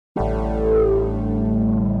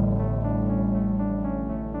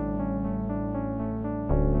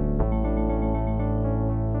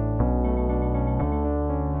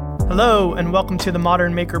Hello, and welcome to the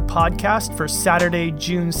Modern Maker podcast for Saturday,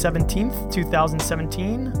 June 17th,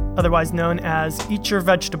 2017, otherwise known as Eat Your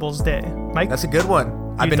Vegetables Day. Mike? That's a good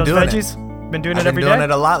one. I've been doing veggies? it. Been doing it I've every been day? doing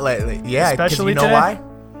it a lot lately. Yeah, because you know today? why?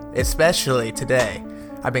 Especially today.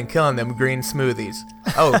 I've been killing them green smoothies.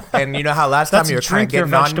 Oh, and you know how last time you were kind of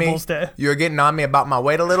getting on me? You were getting on me about my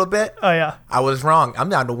weight a little bit? Oh, yeah. I was wrong. I'm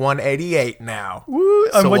down to 188 now. Woo!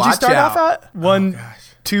 So and what'd you start off at?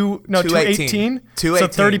 218? 218. So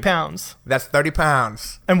 30 pounds. That's 30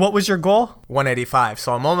 pounds. And what was your goal? 185,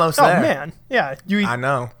 so I'm almost there. Oh, man. Yeah. You eat I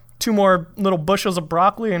know. 2 more little bushels of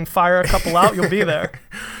broccoli and fire a couple out, you'll be there.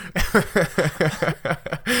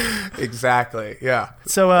 Exactly, yeah.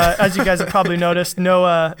 So as you guys have probably noticed,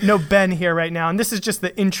 no Ben here right now. And this is just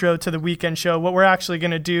the intro to the weekend show. What we're actually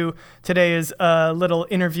going to do today is a little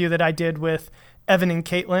interview that I did with Evan and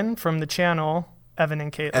Katelyn from the channel Evan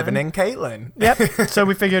and Katelyn. Evan and Katelyn. Yep. So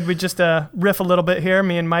we figured we'd just riff a little bit here,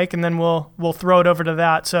 me and Mike, and then we'll throw it over to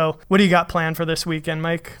that. So what do you got planned for this weekend,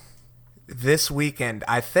 Mike? This weekend,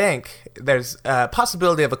 I think there's a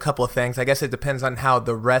possibility of a couple of things. I guess it depends on how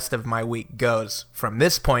the rest of my week goes from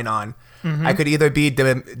this point on. Mm-hmm. I could either be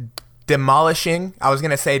demolishing. I was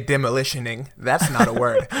going to say demolitioning. That's not a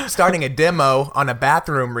word. Starting a demo on a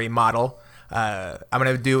bathroom remodel. I'm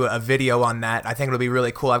going to do a video on that. I think it'll be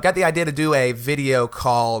really cool. I've got the idea to do a video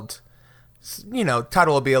called,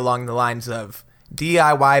 title will be along the lines of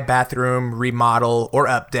DIY bathroom remodel or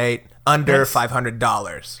update under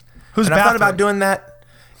 $500. Who's and I thought about doing that.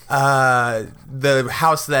 The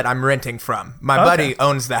house that I'm renting from. My buddy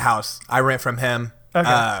owns the house. I rent from him.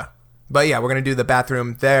 Okay. But yeah, we're going to do the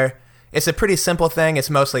bathroom there. It's a pretty simple thing. It's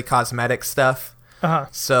mostly cosmetic stuff. Uh-huh.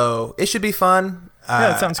 So it should be fun. Yeah,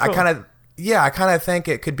 that sounds cool. I kind of think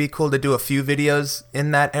it could be cool to do a few videos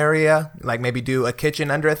in that area. Like maybe do a kitchen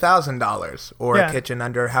under $1,000 or a kitchen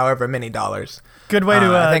under however many dollars. Good way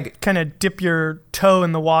to kind of dip your toe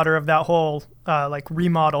in the water of that whole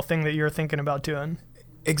remodel thing that you're thinking about doing.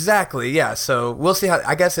 Exactly, yeah. So we'll see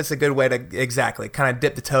I guess it's a good way to kind of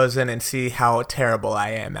dip the toes in and see how terrible I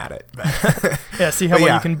am at it. Yeah, see how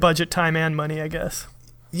well you can budget time and money, I guess.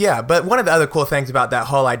 Yeah, but one of the other cool things about that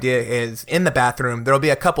whole idea is in the bathroom, there'll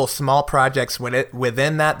be a couple small projects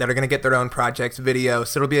within that are going to get their own projects video.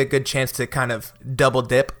 So it'll be a good chance to kind of double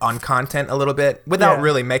dip on content a little bit without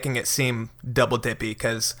really making it seem double dippy,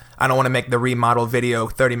 because I don't want to make the remodel video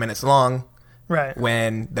 30 minutes long. Right.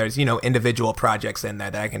 When there's, individual projects in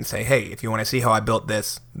there that I can say, hey, if you want to see how I built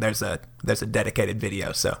this, there's a dedicated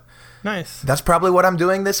video. So nice. That's probably what I'm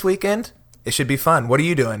doing this weekend. It should be fun. What are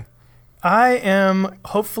you doing? I am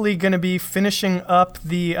hopefully going to be finishing up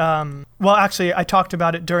the, actually I talked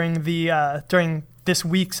about it during this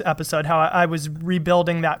week's episode, how I was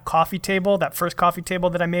rebuilding that first coffee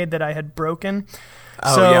table that I made that I had broken.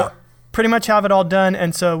 Pretty much have it all done.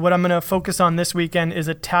 And so what I'm going to focus on this weekend is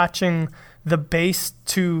attaching the base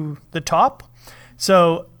to the top.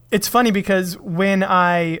 So it's funny because when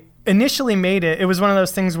I initially made it, it was one of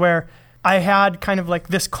those things where I had kind of like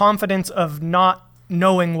this confidence of not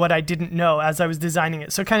knowing what I didn't know as I was designing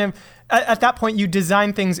it. So kind of at that point, you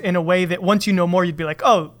design things in a way that once you know more, you'd be like,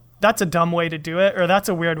 oh, that's a dumb way to do it, or that's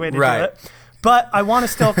a weird way to do it. But I want to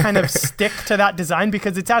still kind of stick to that design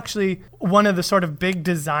because it's actually one of the sort of big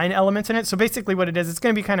design elements in it. So basically what it is, it's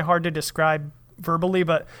going to be kind of hard to describe verbally,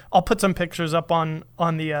 but I'll put some pictures up on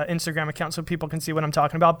the Instagram account so people can see what I'm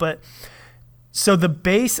talking about. But so the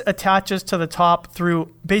base attaches to the top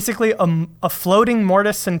through basically a floating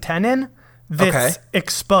mortise and tenon that's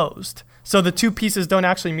exposed. So the two pieces don't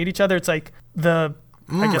actually meet each other. It's like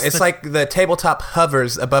like the tabletop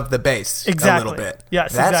hovers above the base a little bit.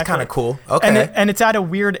 Yes, that's kind of cool. Okay. And it's at a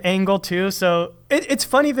weird angle too. So it's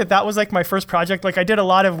funny that was like my first project. Like I did a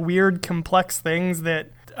lot of weird, complex things that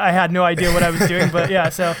I had no idea what I was doing. But yeah,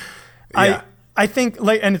 so I think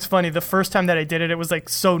and it's funny, the first time that I did it, it was like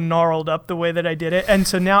so gnarled up the way that I did it. And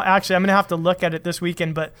so now actually I'm going to have to look at it this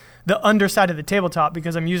weekend, but the underside of the tabletop,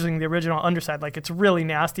 because I'm using the original underside, like it's really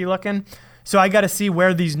nasty looking. So I got to see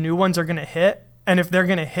where these new ones are going to hit. And if they're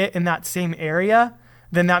going to hit in that same area,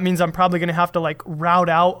 then that means I'm probably going to have to like route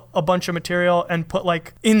out a bunch of material and put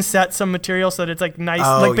inset some material so that it's like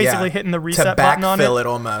nice, basically hitting the reset button on it. To backfill it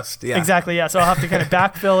almost. Yeah. Exactly. Yeah. So I'll have to kind of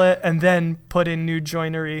backfill it and then put in new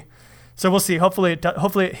joinery. So we'll see. Hopefully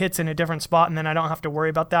it hits in a different spot and then I don't have to worry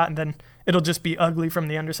about that. And then it'll just be ugly from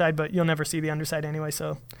the underside, but you'll never see the underside anyway.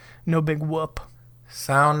 So no big whoop.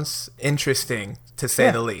 Sounds interesting to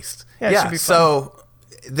say the least. Yeah. It should be fun. So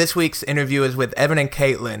this week's interview is with Evan and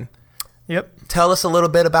Katelyn. Yep. Tell us a little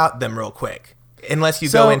bit about them real quick, unless you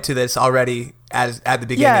go into this already at the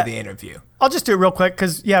beginning of the interview. I'll just do it real quick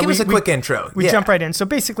because, give us a quick intro. We jump right in. So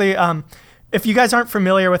basically, if you guys aren't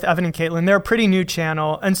familiar with Evan and Katelyn, they're a pretty new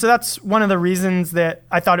channel. And so that's one of the reasons that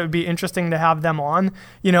I thought it would be interesting to have them on.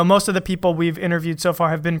 You know, most of the people we've interviewed so far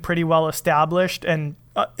have been pretty well established, and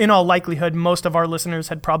in all likelihood, most of our listeners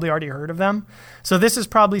had probably already heard of them. So this is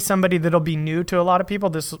probably somebody that'll be new to a lot of people.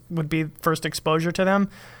 This would be first exposure to them.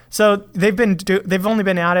 So they've only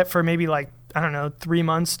been at it for maybe like, I don't know, 3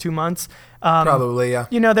 months, 2 months. Probably, yeah.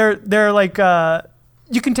 You know, they're like,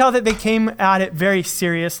 you can tell that they came at it very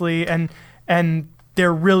seriously, and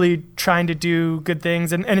they're really trying to do good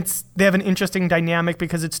things. And they have an interesting dynamic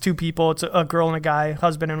because it's two people. It's a girl and a guy,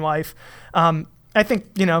 husband and wife. I think,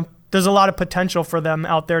 you know, there's a lot of potential for them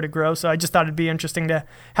out there to grow. So I just thought it'd be interesting to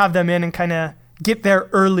have them in and kind of get their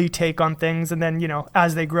early take on things. And then, you know,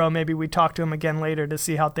 as they grow, maybe we talk to them again later to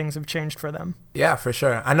see how things have changed for them. Yeah, for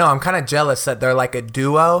sure. I know I'm kind of jealous that they're like a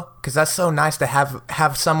duo, because that's so nice to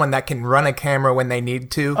have someone that can run a camera when they need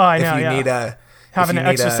to. Oh, I know, if you need having an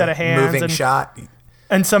extra set of hands moving shot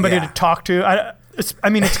and somebody to talk to. I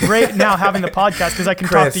mean, it's great now having the podcast because I can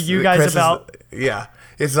talk to you guys about.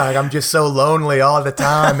 It's like I'm just so lonely all the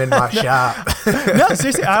time in my shop. No,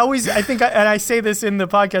 seriously, I say this in the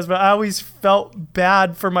podcast, but I always felt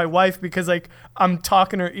bad for my wife because like I'm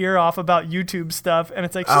talking her ear off about YouTube stuff, and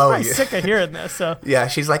it's like she's probably sick of hearing this. So yeah,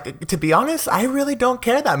 she's like, to be honest, I really don't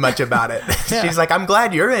care that much about it. She's like, I'm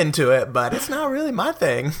glad you're into it, but it's not really my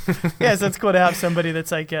thing. Yeah, so it's cool to have somebody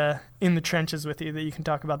that's like in the trenches with you that you can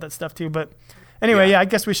talk about that stuff too. But anyway, I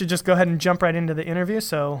guess we should just go ahead and jump right into the interview.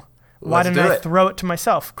 So why don't I throw it to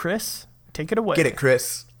myself? Chris, take it away. Get it,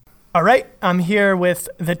 Chris. All right. I'm here with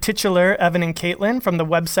the titular Evan and Katelyn from the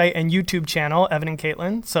website and YouTube channel, Evan and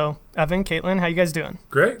Katelyn. So, Evan, Katelyn, how you guys doing?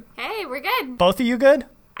 Great. Hey, we're good. Both of you good?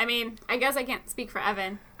 I mean, I guess I can't speak for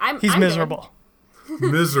Evan. He's I'm miserable.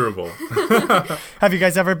 Miserable. Have you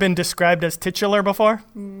guys ever been described as titular before?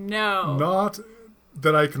 No. Not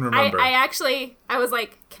that I can remember. I was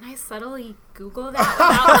like, can I subtly Google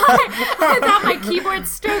that without my keyboard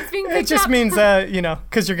strokes being picked up? It just means, you know,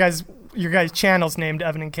 because your guys' channel's named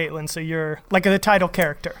Evan and Katelyn, so you're like the title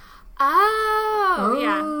character. Oh,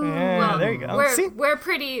 yeah. Yeah, well, there you go. We're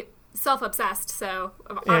pretty self-obsessed, so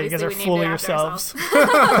obviously you guys are we named full it of after yourselves.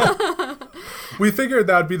 We figured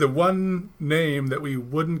that would be the one name that we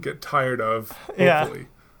wouldn't get tired of, hopefully. Yeah.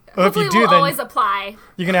 Well, Hopefully if you do, we'll then always apply.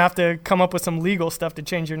 You're going to have to come up with some legal stuff to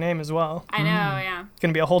change your name as well. I know, yeah. It's going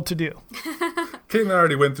to be a whole to-do. Caitlin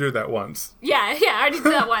already went through that once. Yeah, I already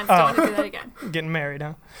did that once. Don't want to do that again. Getting married,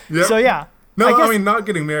 huh? Yep. So, yeah. No, I mean, not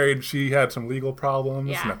getting married. She had some legal problems.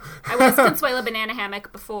 Yeah. No. I was Consuela Banana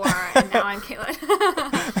Hammock before, and now I'm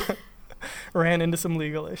Katelyn. Ran into some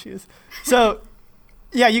legal issues. So,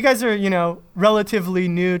 yeah, you guys are, you know, relatively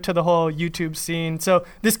new to the whole YouTube scene. So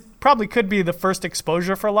this probably could be the first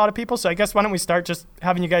exposure for a lot of people. So I guess why don't we start just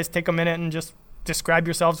having you guys take a minute and just describe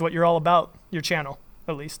yourselves, what you're all about, your channel,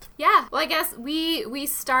 at least. Yeah, well, I guess we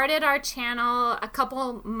started our channel a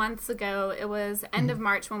couple months ago. It was end of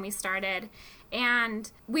March when we started.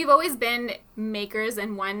 And we've always been makers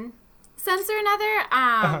in one sense or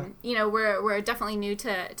another. You know, we're definitely new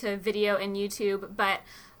to video and YouTube, but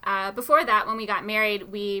before that, when we got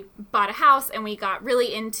married, we bought a house and we got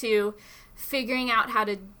really into figuring out how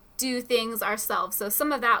to do things ourselves. So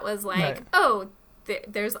some of that was like,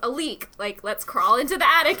 there's a leak. Like, let's crawl into the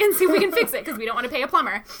attic and see if we can fix it because we don't want to pay a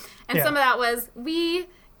plumber. And some of that was we,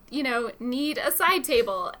 you know, need a side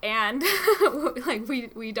table and like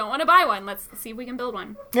we don't want to buy one. Let's see if we can build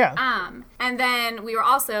one. Yeah. And then we were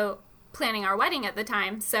also planning our wedding at the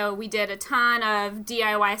time. So we did a ton of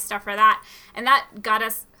DIY stuff for that. And that got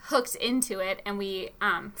us hooked into it, and we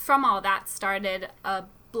from all that started a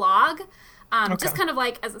blog, just kind of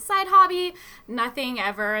like as a side hobby. Nothing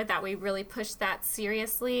ever that we really pushed that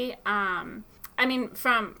seriously. I mean,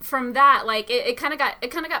 from that, like it kind of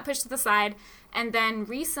got pushed to the side, and then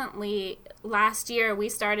recently last year we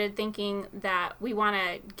started thinking that we want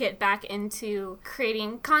to get back into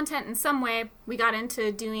creating content in some way. We got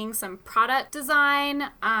into doing some product design.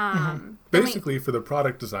 Basically, for the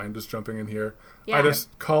product design, just jumping in here, I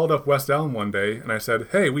just called up West Elm one day and I said,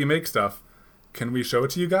 hey, we make stuff. Can we show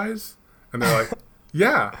it to you guys? And they're like,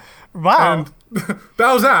 yeah. Wow. And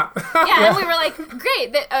that was that. Yeah, and we were like,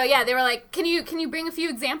 great. They were like, can you bring a few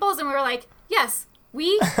examples? And we were like, yes.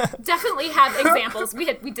 We definitely have examples. We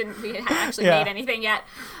hadn't actually made anything yet.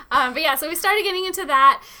 But yeah, so we started getting into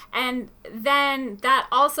that, and then that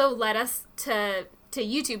also led us to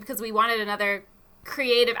YouTube because we wanted another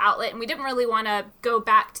creative outlet, and we didn't really want to go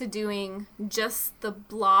back to doing just the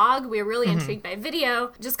blog. We were really intrigued by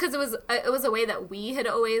video just because it was a way that we had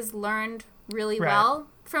always learned really well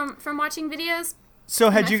from watching videos. So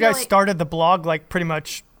had you guys started the blog like pretty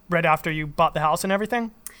much right after you bought the house and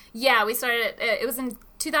everything? Yeah, we started, it was in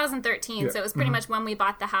 2013, so it was pretty much when we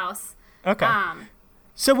bought the house. Okay.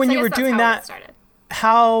 So when you were doing that,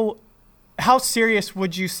 how serious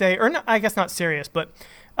would you say, or not, I guess not serious, but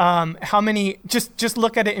how many, just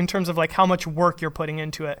look at it in terms of like how much work you're putting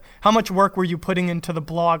into it. How much work were you putting into the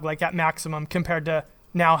blog, like at maximum, compared to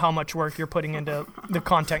now how much work you're putting into the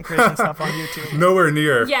content creation stuff on YouTube? Nowhere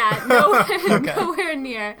near. Yeah, nowhere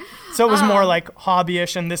near. So it was more like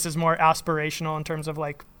hobbyish, and this is more aspirational in terms of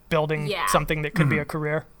like building something that could be a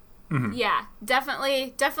career. Mm-hmm. Yeah,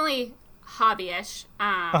 definitely hobbyish.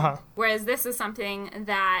 Whereas this is something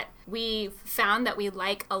that we found that we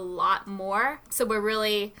like a lot more. So we're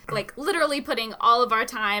really like literally putting all of our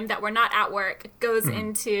time that we're not at work goes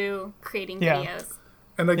into creating videos.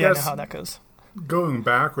 And I guess how that goes. Going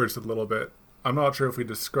backwards a little bit, I'm not sure if we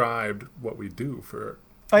described what we do for.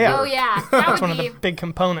 Oh yeah. Oh yeah. That's one of the big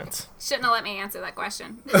components. Shouldn't have let me answer that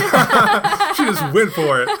question. She just went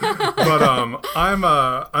for it. But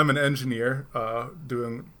I'm an engineer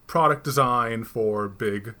doing product design for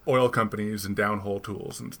big oil companies and downhole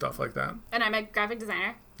tools and stuff like that. And I'm a graphic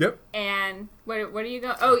designer. Yep. And where do you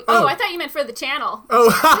go? Oh, I thought you meant for the channel. Oh.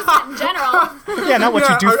 Just in general. Yeah, not what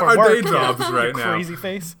you do for our work. day jobs right now. Crazy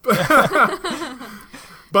face.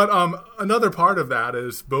 But another part of that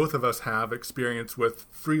is both of us have experience with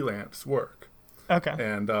freelance work. Okay.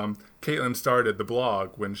 And Katelyn started the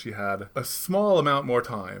blog when she had a small amount more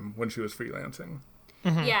time when she was freelancing.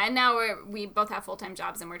 Mm-hmm. Yeah, and now we both have full-time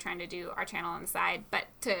jobs and we're trying to do our channel on the side. But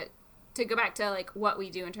to go back to like what we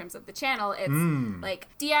do in terms of the channel, it's like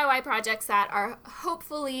DIY projects that are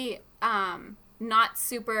hopefully not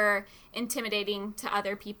super intimidating to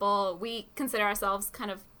other people. We consider ourselves kind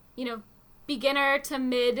of, beginner to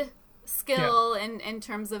mid skill in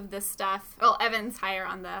terms of this stuff. Well, Evan's higher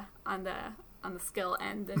on the skill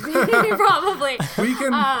end than me, probably. We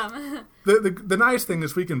can the nice thing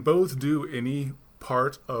is we can both do any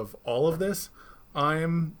part of all of this.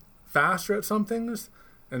 I'm faster at some things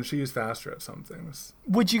and she's faster at some things.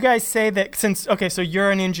 Would you guys say that so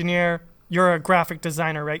you're an engineer, you're a graphic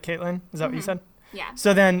designer, right, Katelyn? Is that what you said? Yeah.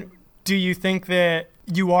 So then do you think that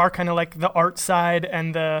you are kind of like the art side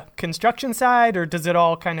and the construction side, or does it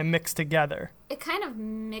all kind of mix together? It kind of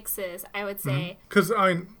mixes, I would say. Because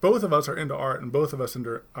both of us are into art and both of us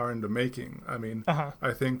are into making. I mean,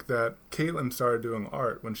 I think that Katelyn started doing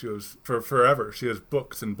art when she was, for forever. She has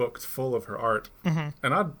books and books full of her art. And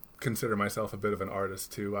I'd consider myself a bit of an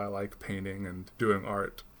artist too. I like painting and doing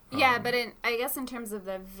art. Yeah, but I guess in terms of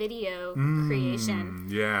the video creation.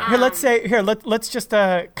 Yeah. Let's just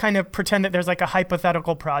kind of pretend that there's like a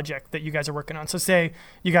hypothetical project that you guys are working on. So say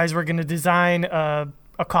you guys were going to design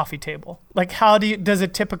a coffee table. Like how does a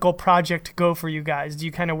typical project go for you guys? Do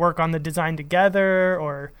you kind of work on the design together,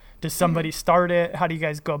 or does somebody start it? How do you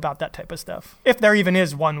guys go about that type of stuff? If there even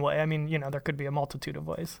is one way. I mean, there could be a multitude of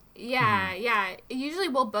ways. Yeah. Usually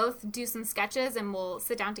we'll both do some sketches and we'll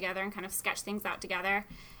sit down together and kind of sketch things out together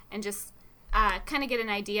and just kind of get an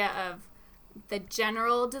idea of the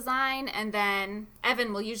general design, and then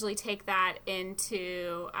Evan will usually take that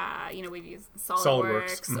into, we've used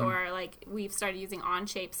SolidWorks or like we've started using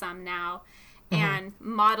Onshape some now, and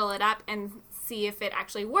model it up and see if it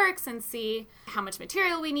actually works and see how much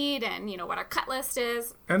material we need and, what our cut list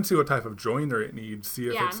is. And see what type of joiner it needs, see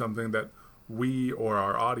if it's something that we or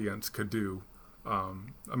our audience could do.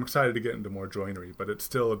 I'm excited to get into more joinery, but it's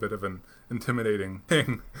still a bit of an intimidating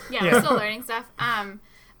thing. Yeah, we're still learning stuff.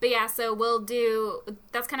 But yeah, so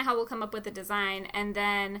that's kind of how we'll come up with the design. And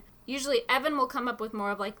then usually Evan will come up with more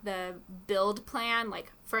of like the build plan.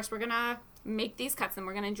 Like first we're going to make these cuts and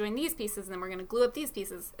we're going to join these pieces and then we're going to glue up these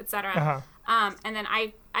pieces, etc. And then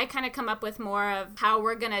I kind of come up with more of how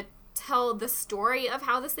we're going to tell the story of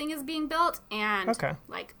how this thing is being built and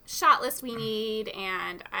like shot list we need,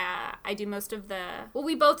 and I do most of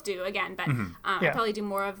we both do again, but I probably do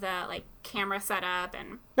more of the like camera setup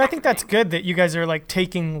and I think that's good that you guys are like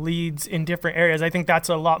taking leads in different areas. I think that's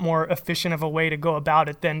a lot more efficient of a way to go about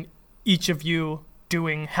it than each of you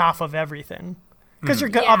doing half of everything, because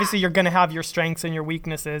obviously you're going to have your strengths and your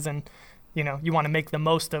weaknesses, and you want to make the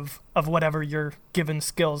most of whatever your given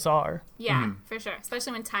skills are. Yeah, for sure.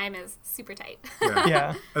 Especially when time is super tight.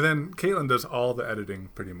 Yeah. And then Katelyn does all the editing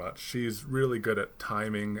pretty much. She's really good at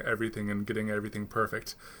timing everything and getting everything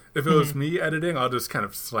perfect. If it was me editing, I'll just kind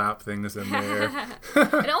of slap things in there.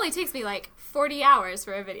 It only takes me like 40 hours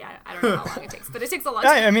for a video. I don't know how long it takes, but it takes a long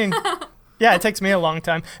time. I mean, yeah, it takes me a long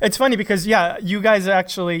time. It's funny because, you guys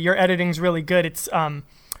actually, your editing's really good. It's...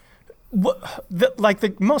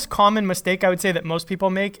 the most common mistake I would say that most people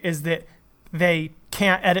make is that they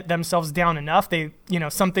can't edit themselves down enough. They,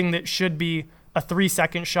 something that should be a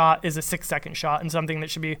 3-second shot is a 6-second shot, and something that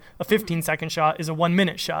should be a 15-second shot is a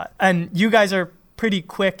 1-minute shot. And you guys are pretty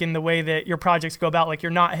quick in the way that your projects go about. Like,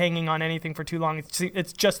 you're not hanging on anything for too long.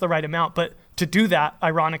 It's just the right amount. But to do that,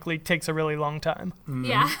 ironically, takes a really long time. Mm-hmm.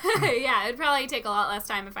 Yeah. Yeah, it'd probably take a lot less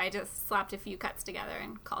time if I just slapped a few cuts together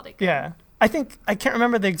and called it good. Yeah. I can't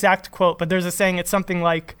remember the exact quote, but there's a saying, it's something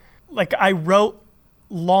like I wrote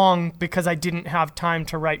long because I didn't have time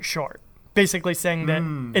to write short. Basically saying that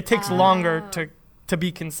it takes longer to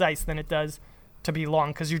be concise than it does to be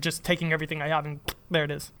long, because you're just taking everything I have and there it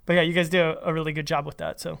is. But yeah, you guys do a really good job with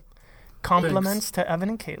that. So compliments to Evan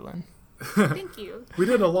and Katelyn. Thank you. We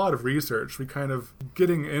did a lot of research. We kind of,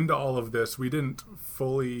 getting into all of this, we didn't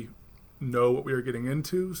fully know what we were getting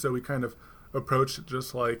into, so we kind of approached it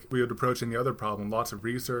just like we would approach any other problem. Lots of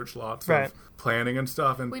research, lots of planning and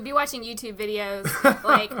stuff. And we'd be watching YouTube videos,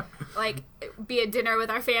 like be at dinner with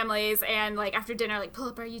our families, and like after dinner, like pull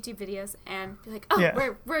up our YouTube videos and be like, oh,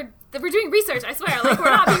 we're doing research. I swear, like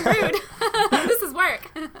we're not being rude. This is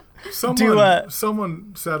work.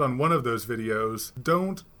 Someone said on one of those videos,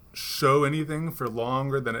 don't show anything for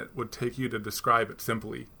longer than it would take you to describe it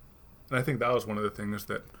simply. And I think that was one of the things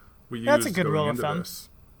that we used. That's a good rule of thumb. This.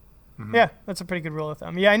 Mm-hmm. Yeah, that's a pretty good rule of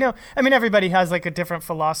thumb. Yeah, I know. I mean, everybody has like a different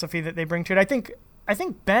philosophy that they bring to it. I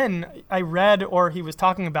think Ben, I read, or he was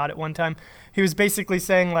talking about it one time, he was basically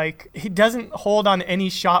saying like he doesn't hold on any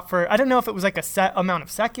shot for, I don't know if it was like a set amount of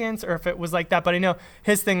seconds or if it was like that, but I know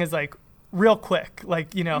his thing is like real quick,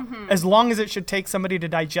 like, you know, as long as it should take somebody to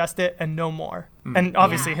digest it and no more. And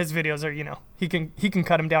obviously his videos are, you know, he can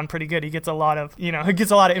cut them down pretty good. He gets a lot of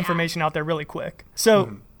information out there really quick.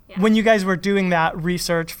 So when you guys were doing that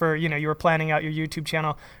research for, you know, you were planning out your YouTube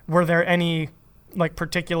channel, were there any like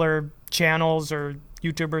particular channels or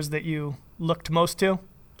YouTubers that you looked most to?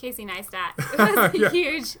 Casey Neistat. It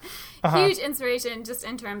was a huge inspiration just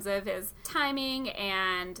in terms of his timing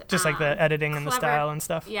and just like the editing and the style and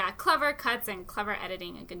stuff. Yeah, clever cuts and clever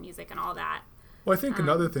editing and good music and all that. Well, I think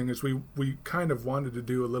another thing is we kind of wanted to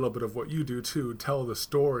do a little bit of what you do too, tell the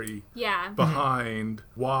story behind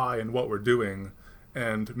why and what we're doing,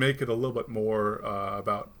 and make it a little bit more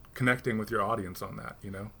about connecting with your audience on that, you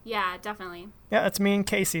know? Yeah, definitely. Yeah, that's me and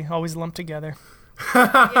Casey, always lumped together.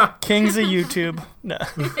 Kings of YouTube. No.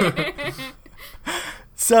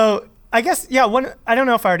 So I guess, I don't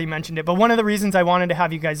know if I already mentioned it, but one of the reasons I wanted to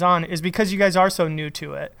have you guys on is because you guys are so new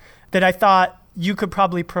to it, that I thought you could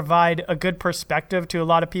probably provide a good perspective to a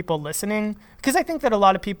lot of people listening. Because I think that a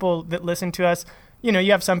lot of people that listen to us, you know,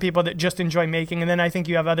 you have some people that just enjoy making, and then I think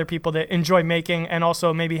you have other people that enjoy making and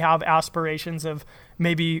also maybe have aspirations of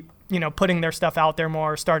maybe, you know, putting their stuff out there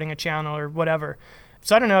more, starting a channel or whatever.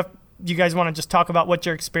 So I don't know if you guys want to just talk about what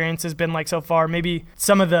your experience has been like so far, maybe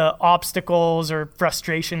some of the obstacles or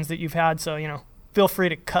frustrations that you've had. So, you know, feel free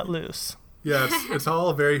to cut loose. Yeah, it's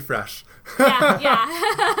all very fresh.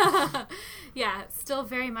 Yeah. Yeah, still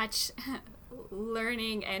very much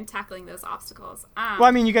learning and tackling those obstacles. Well,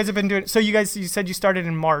 I mean, you guys have been doing, so you said you started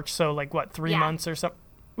in March, so like what, 3 months or something?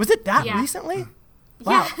 Was it that recently?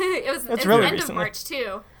 Wow. Yeah, it was That's really the end recently. of March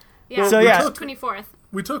too. Yeah, so 24th.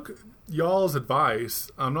 We took y'all's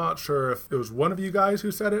advice. I'm not sure if it was one of you guys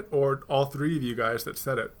who said it or all three of you guys that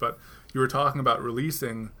said it, but you were talking about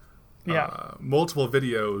releasing multiple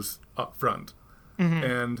videos up front.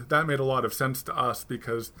 And that made a lot of sense to us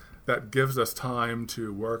because that gives us time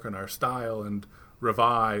to work on our style and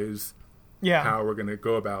revise how we're going to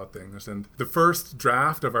go about things. And the first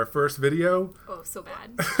draft of our first video... Oh, so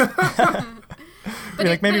bad. You're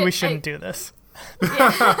like, maybe we shouldn't do this.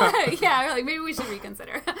 Yeah, we're like, maybe we should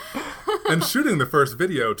reconsider. And shooting the first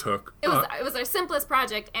video took... It was our simplest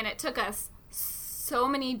project, and it took us so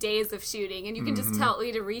many days of shooting, and you can just tell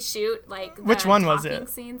me to reshoot like the Which one was it?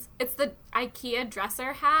 Scenes. It's the IKEA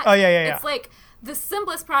dresser hat. Oh yeah. It's like the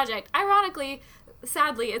simplest project. Ironically,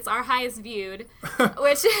 sadly, it's our highest viewed,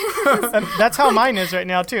 which is, that's how mine is right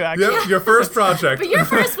now too. Actually, your first project. But your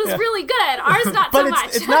first was really good. Ours not so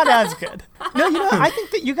much. It's not as good. No, you know, I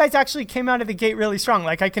think that you guys actually came out of the gate really strong.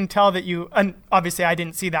 Like I can tell that you, and obviously I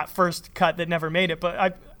didn't see that first cut that never made it,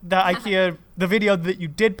 but the IKEA, the video that you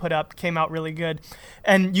did put up came out really good.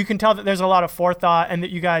 And you can tell that there's a lot of forethought and that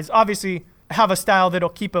you guys obviously have a style that'll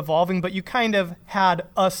keep evolving, but you kind of had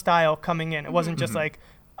a style coming in. It wasn't just like,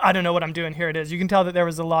 I don't know what I'm doing, here it is. You can tell that there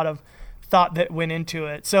was a lot of thought that went into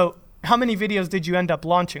it. So how many videos did you end up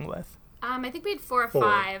launching with? I think we had 4 or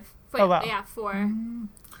 5. Oh, wow. Yeah, 4.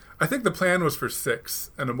 I think the plan was for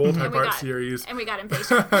 6 and a multi-part series. And we got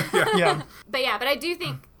impatient. Yeah. But I do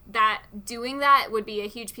think that doing that would be a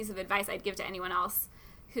huge piece of advice I'd give to anyone else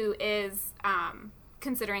who is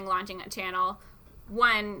considering launching a channel.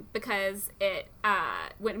 One, because it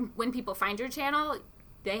when people find your channel,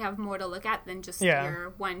 they have more to look at than just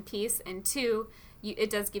your one piece. And two, it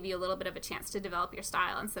does give you a little bit of a chance to develop your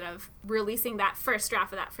style instead of releasing that first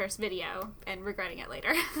draft of that first video and regretting it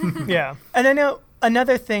later. Yeah. And I know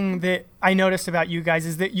another thing that I noticed about you guys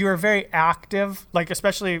is that you are very active, like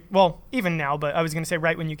especially, well, even now, but I was going to say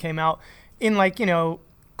right when you came out, in like, you know,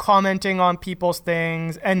 commenting on people's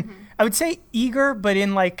things. And I would say eager, but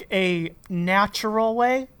in like a natural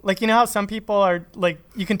way. Like, you know how some people are like,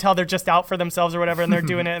 you can tell they're just out for themselves or whatever, and they're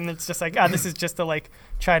doing it, and it's just like, this is just to like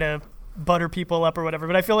try to butter people up or whatever.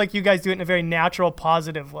 But I feel like you guys do it in a very natural,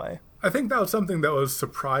 positive way. I think that was something that was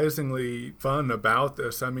surprisingly fun about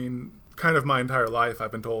this. I mean, kind of my entire life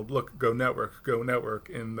I've been told, look, go network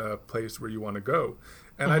in the place where you want to go.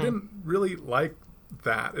 And I didn't really like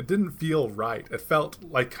that. It didn't feel right. It felt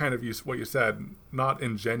like kind of what you said, not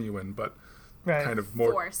ingenuine, but kind of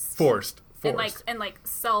more forced. And like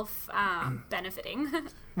self benefiting.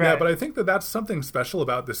 Yeah, but I think that that's something special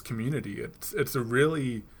about this community. It's a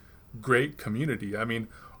really great community. I mean,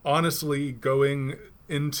 honestly, going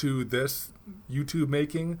into this YouTube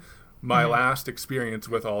making, my last experience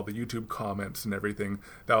with all the YouTube comments and everything,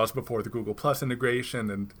 that was before the Google Plus integration,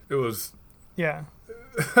 and it was... Yeah.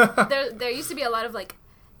 there used to be a lot of like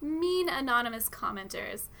mean anonymous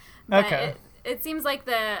commenters, but it seems like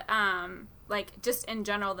the like just in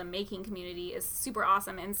general the making community is super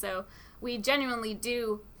awesome, and so we genuinely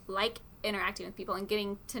do like interacting with people and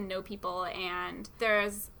getting to know people. And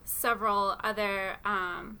there's several other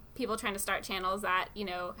people trying to start channels that, you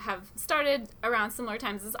know, have started around similar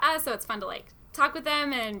times as us, so it's fun to like talk with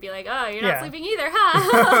them and be like, oh, you're not sleeping either,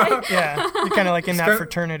 huh? Like, you're kind of like in that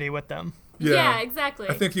fraternity with them. Yeah, exactly.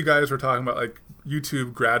 I think you guys were talking about like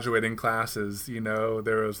YouTube graduating classes. You know,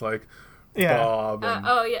 there was like Bob and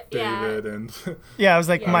David and it was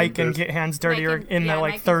like Mike and Get Hands Dirty or in the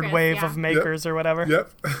like third wave of makers or whatever.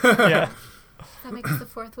 Yeah. That makes us the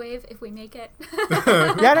fourth wave if we make it.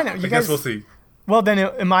 I don't know. I guess we'll see. Well, then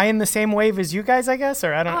am I in the same wave as you guys? I guess,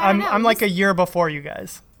 or I don't. I'm like a year before you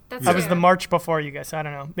guys. I was the March before you guys. So I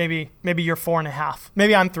don't know. Maybe you're 4.5.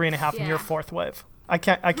 Maybe I'm 3.5 and you're fourth wave. I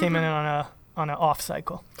came in on an off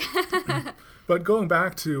cycle. But going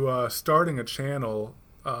back to starting a channel,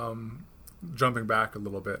 jumping back a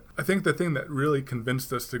little bit, I think the thing that really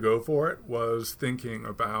convinced us to go for it was thinking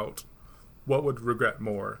about what would regret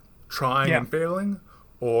more, trying and failing,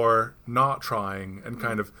 or not trying and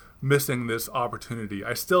kind of missing this opportunity.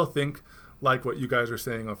 I still think, like what you guys were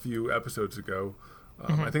saying a few episodes ago,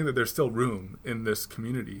 I think that there's still room in this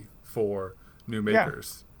community for new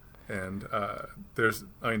makers. And there's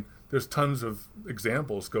tons of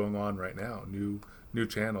examples going on right now, new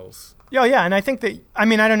channels. Yeah, and I think that, I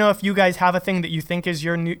mean, I don't know if you guys have a thing that you think is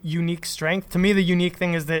your unique strength. To me, the unique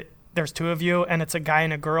thing is that there's two of you, and it's a guy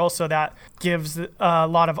and a girl, so that gives a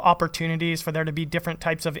lot of opportunities for there to be different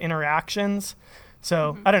types of interactions.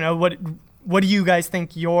 So I don't know, what do you guys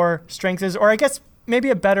think your strength is? Or I guess maybe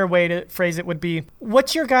a better way to phrase it would be,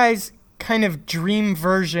 what's your guys' kind of dream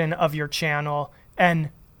version of your channel, and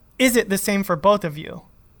is it the same for both of you?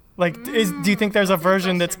 Like, do you think there's a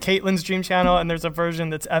version that's Katelyn's dream channel and there's a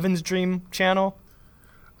version that's Evan's dream channel?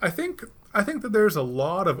 I think that there's a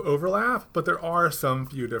lot of overlap, but there are some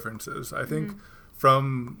few differences. I think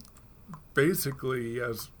from basically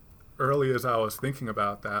as early as I was thinking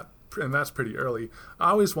about that, and that's pretty early,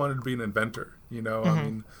 I always wanted to be an inventor, you know? I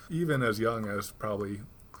mean, even as young as probably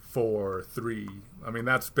 4, 3, I mean,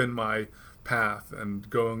 that's been my path, and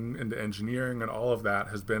going into engineering and all of that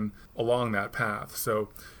has been along that path. So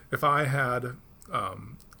if I had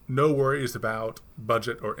no worries about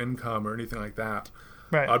budget or income or anything like that,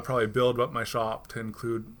 I'd probably build up my shop to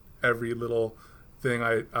include every little thing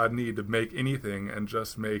I'd need to make anything, and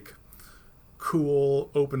just make cool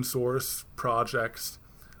open source projects.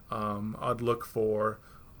 I'd look for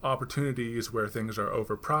opportunities where things are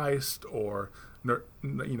overpriced, or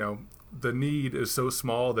you know, the need is so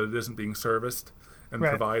small that it isn't being serviced, and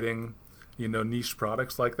providing, you know, niche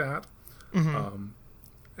products like that.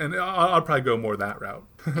 And I'll probably go more that route.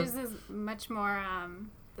 Yours is much more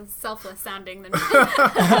selfless sounding than me.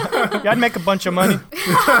 I'd make a bunch of money.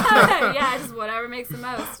 Yeah, just whatever makes the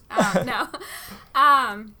most. No.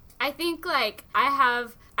 I think like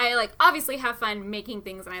I like obviously have fun making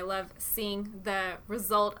things, and I love seeing the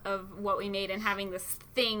result of what we made and having this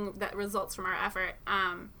thing that results from our effort.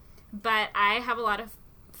 But I have a lot of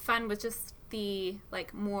fun with just the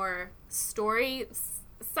like more story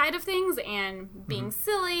side of things, and being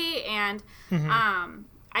silly, and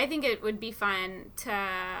I think it would be fun to,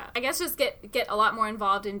 I guess, just get a lot more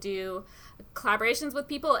involved and do collaborations with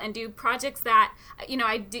people and do projects that,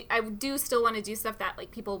 I do still want to do stuff that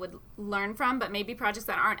like people would learn from, but maybe projects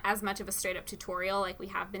that aren't as much of a straight up tutorial like we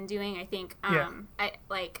have been doing. I think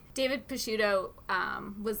like David Picciuto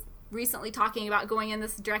was recently talking about going in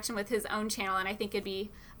this direction with his own channel, and I think it'd be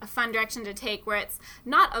a fun direction to take, where it's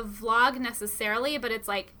not a vlog necessarily, but it's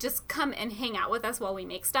like just come and hang out with us while we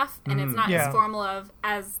make stuff, and it's not as formal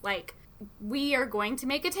as like we are going to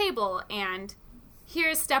make a table and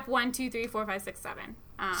here's step 1, 2, 3, 4, 5, 6, 7.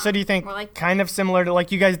 So do you think kind of similar to like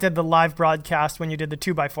you guys did the live broadcast when you did the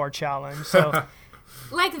 2x4 challenge? So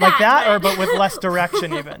like that, but with less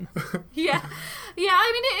direction even. Yeah.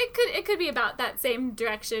 I mean, it could be about that same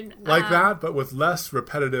direction. Like that, but with less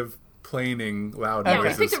repetitive planing loud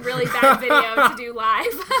noises. We picked a really bad video to do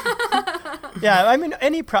live. Yeah, I mean,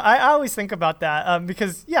 I always think about that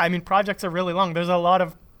because, projects are really long. There's a lot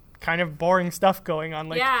of kind of boring stuff going on.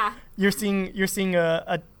 Like, you're seeing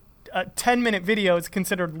a 10-minute video is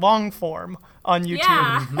considered long form on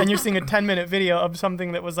YouTube, and you're seeing a 10-minute video of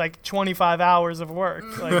something that was like 25 hours of work.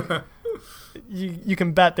 Like, you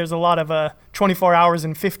can bet there's a lot of 24 hours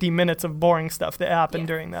and 50 minutes of boring stuff that happened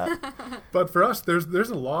during that. But for us, there's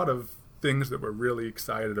a lot of things that we're really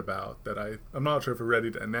excited about that I'm not sure if we're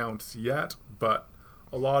ready to announce yet, but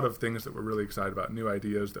a lot of things that we're really excited about, new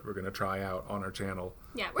ideas that we're going to try out on our channel.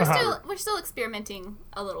 Yeah, we're still experimenting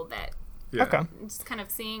a little bit. Yeah. Okay. Just kind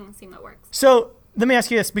of seeing what works. So let me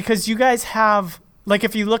ask you this, because you guys have, like,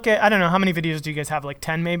 if you look at, I don't know, how many videos do you guys have? Like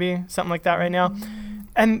 10 maybe? Something like that right now?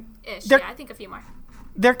 And I think a few more.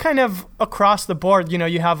 They're kind of across the board.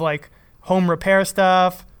 You have like home repair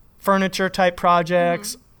stuff, furniture type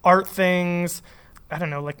projects, art things, I don't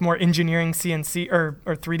know, like more engineering CNC or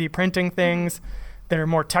 3D printing things that are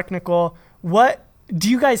more technical. What do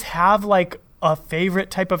you guys have, like a favorite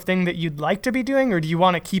type of thing that you'd like to be doing, or do you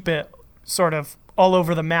want to keep it sort of all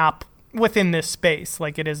over the map within this space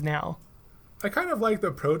like it is now? I kind of like the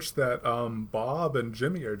approach that Bob and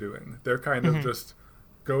Jimmy are doing. They're kind of just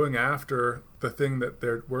going after the thing that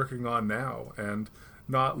they're working on now and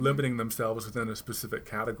not limiting themselves within a specific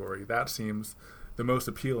category. That seems the most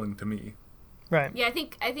appealing to me. Right. Yeah,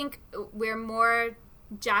 I think we're more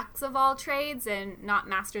jacks of all trades and not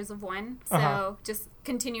masters of one. So just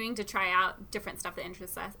continuing to try out different stuff that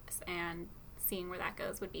interests us and seeing where that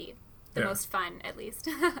goes would be the most fun, at least.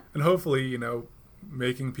 And hopefully,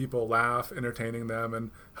 making people laugh, entertaining them,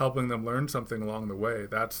 and helping them learn something along the way.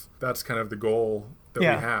 That's kind of the goal that we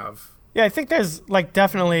have. Yeah, I think there's like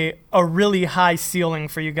definitely a really high ceiling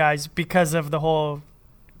for you guys because of the whole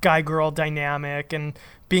guy-girl dynamic and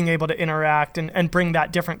being able to interact and bring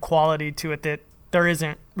that different quality to it that there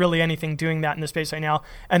isn't really anything doing that in the space right now.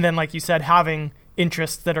 And then, like you said, having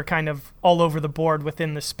interests that are kind of all over the board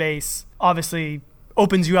within the space obviously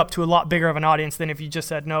opens you up to a lot bigger of an audience than if you just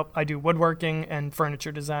said, nope, I do woodworking and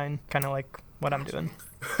furniture design, kind of like what I'm doing.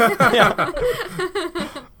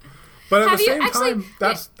 But at the same time,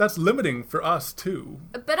 that's limiting for us too.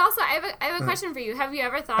 But also, I have a question for you. Have you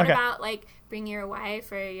ever thought about like bringing your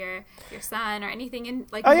wife or your son or anything in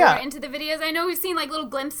more into the videos? I know we've seen like little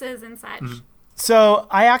glimpses and such. So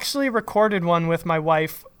I actually recorded one with my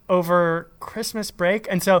wife over Christmas break,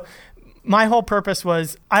 and so my whole purpose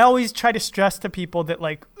was, I always try to stress to people that,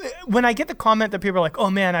 like, when I get the comment that people are like,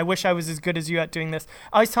 oh man, I wish I was as good as you at doing this,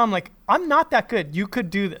 I always tell them, like, I'm not that good. You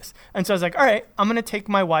could do this. And so I was like, all right, I'm going to take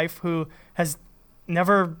my wife, who has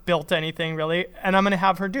never built anything really, and I'm going to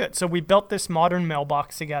have her do it. So we built this modern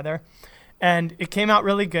mailbox together, and it came out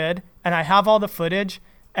really good. And I have all the footage.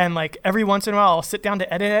 And like every once in a while, I'll sit down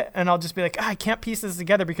to edit it, and I'll just be like, I can't piece this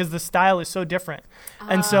together because the style is so different.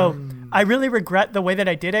 And so I really regret the way that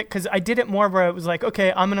I did it, because I did it more where it was like,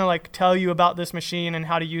 okay, I'm gonna like tell you about this machine and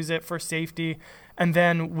how to use it for safety, and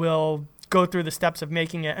then we'll go through the steps of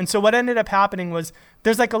making it. And so what ended up happening was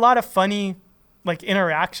there's like a lot of funny like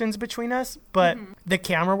interactions between us, but the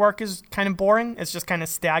camera work is kind of boring. It's just kind of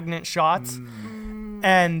stagnant shots.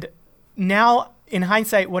 And now, in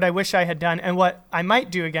hindsight, what I wish I had done, and what I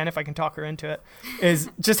might do again if I can talk her into it, is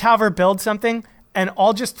just have her build something, and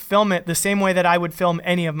I'll just film it the same way that I would film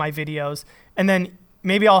any of my videos. And then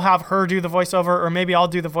maybe I'll have her do the voiceover, or maybe I'll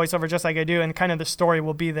do the voiceover just like I do, and kind of the story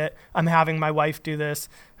will be that I'm having my wife do this,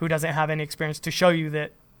 who doesn't have any experience, to show you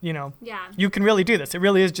that, you can really do this. It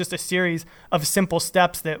really is just a series of simple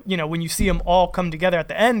steps that, when you see them all come together at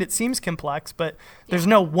the end, it seems complex, but there's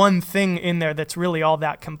no one thing in there that's really all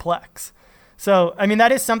that complex. So, I mean,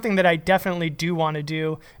 that is something that I definitely do want to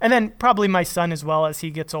do. And then probably my son as well as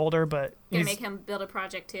he gets older, but You're going to make him build a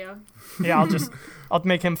project too. Yeah, I'll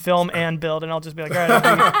make him film and build, and I'll just be like, all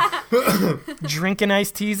right, I'll be drinking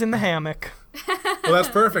iced teas in the hammock. Well, that's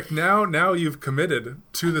perfect. Now you've committed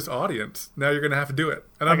to this audience. Now you're going to have to do it.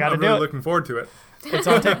 And I'm really looking forward to it. It's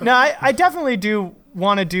on tape. No, I definitely do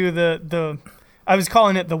want to do the I was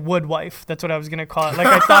calling it the wood wife. That's what I was going to call it. Like,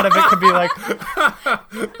 I thought it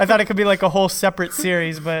could be like a whole separate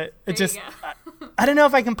series, but it just, I don't know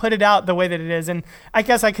if I can put it out the way that it is. And I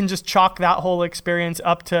guess I can just chalk that whole experience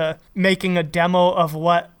up to making a demo of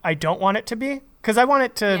what I don't want it to be. Because I want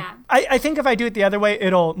it to, I think if I do it the other way,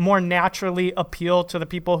 it'll more naturally appeal to the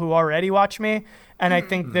people who already watch me. And I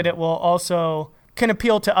think that it will also can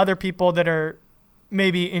appeal to other people that are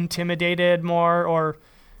maybe intimidated more, or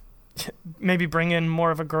maybe bring in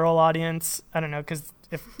more of a girl audience. I don't know, because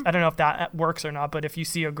I don't know if that works or not, but if you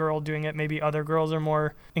see a girl doing it, maybe other girls are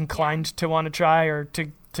more inclined to want to try or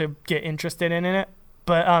to get interested in it.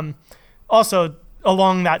 But also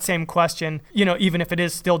along that same question, even if it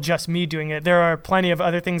is still just me doing it, there are plenty of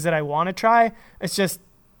other things that I want to try. It's just,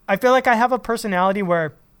 I feel like I have a personality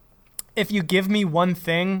where if you give me one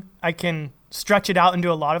thing, I can stretch it out into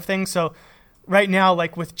a lot of things. So right now,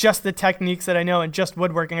 like with just the techniques that I know and just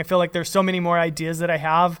woodworking, I feel like there's so many more ideas that I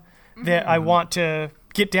have that I want to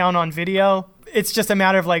get down on video. It's just a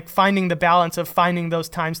matter of like finding the balance of finding those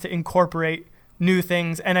times to incorporate new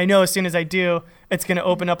things. And I know as soon as I do, it's going to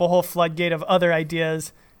open up a whole floodgate of other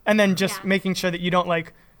ideas. And then just making sure that you don't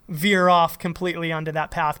like veer off completely onto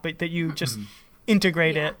that path, but that you just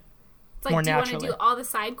integrate it. It's like, more do you naturally. want to do all the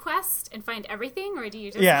side quests and find everything, or do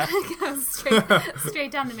you just go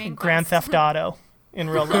straight down the main quest? Grand Theft Auto in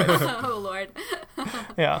real life. Oh, Lord.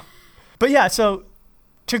 Yeah. But yeah, so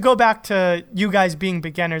to go back to you guys being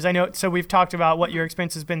beginners, I know, so we've talked about what your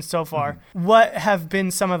experience has been so far. What have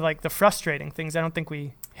been some of like the frustrating things? I don't think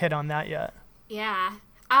we hit on that yet. Yeah.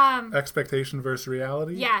 Expectation versus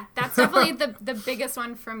reality? Yeah, that's definitely the biggest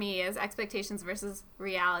one for me is expectations versus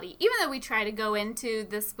reality. Even though we try to go into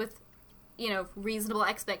this with reasonable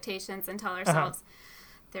expectations and tell ourselves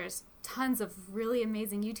there's tons of really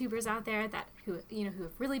amazing YouTubers out there who have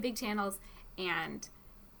really big channels, and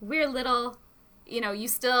we're little, you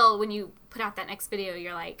still, when you put out that next video,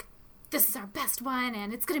 you're like, this is our best one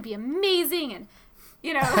and it's going to be amazing, and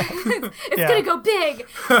it's going to go big,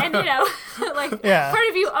 and part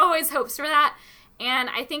of you always hopes for that. And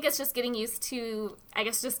I think it's just getting used to, I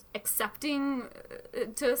guess, just accepting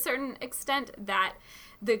to a certain extent that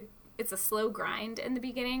it's a slow grind in the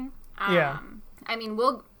beginning. I mean,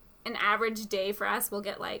 an average day for us, we'll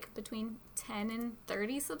get like between 10 and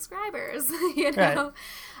 30 subscribers, Right.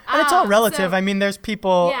 And it's all relative. I mean, there's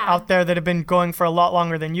people out there that have been going for a lot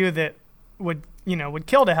longer than you that would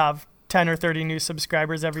kill to have 10 or 30 new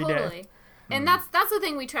subscribers every day. And that's the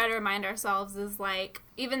thing we try to remind ourselves is like,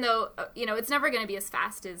 even though, it's never going to be as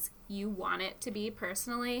fast as you want it to be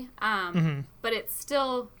personally, but it's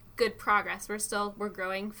still good progress. We're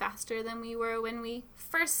growing faster than we were when we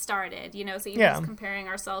first started, so even just comparing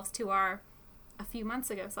ourselves to our a few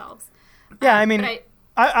months ago selves. Yeah, I mean,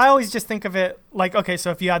 I always just think of it like, okay,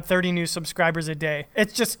 so if you had 30 new subscribers a day,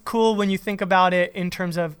 it's just cool when you think about it in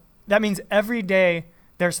terms of, that means every day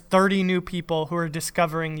there's 30 new people who are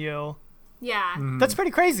discovering you. Yeah. That's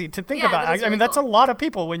pretty crazy to think about. I mean, that's a lot of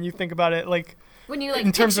people when you think about it, like, when you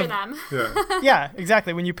like picture them. Yeah,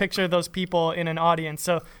 exactly. When you picture those people in an audience.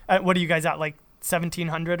 So what are you guys at, like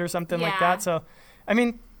 1,700 or something like that? So, I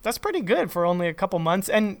mean, that's pretty good for only a couple months.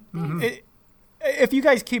 And if you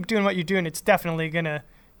guys keep doing what you're doing, it's definitely going to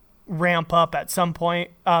ramp up at some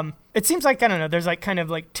point. It seems like, I don't know, there's like kind of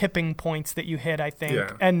like tipping points that you hit, I think.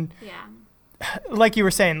 Yeah. And like you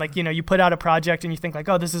were saying, like, you put out a project and you think like,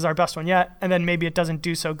 oh, this is our best one yet. And then maybe it doesn't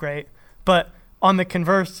do so great. But on the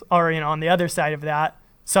converse, or, on the other side of that,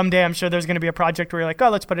 someday I'm sure there's going to be a project where you're like, oh,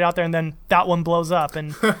 let's put it out there. And then that one blows up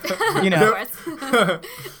and, like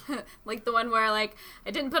the one where like I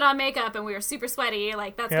didn't put on makeup and we were super sweaty.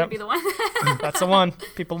 Like that's going to be the one. That's the one.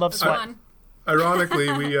 People love sweat.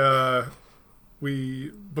 Ironically,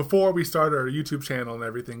 we before we started our YouTube channel and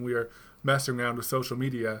everything, we were messing around with social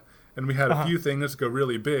media, and we had a few things go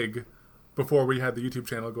really big before we had the YouTube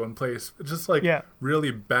channel go in place. Just like really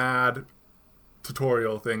bad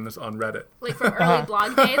tutorial things on Reddit. Like for early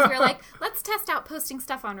blog days, we were like, let's test out posting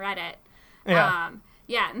stuff on Reddit.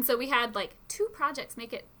 And so we had like 2 projects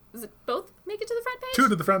make it was it both make it to the front page? 2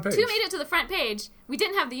 to the front page. 2 made it to the front page. We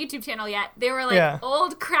didn't have the YouTube channel yet. They were like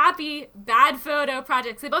old, crappy, bad photo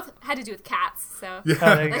projects. They both had to do with cats. So oh,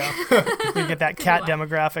 there you go. You get that cat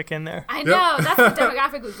demographic in there. I know. That's the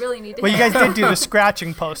demographic we really need to Well, you hit. guys did do the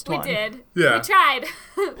scratching post We one. did. Yeah. We tried.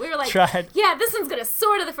 We were like, Tried. yeah, this one's going to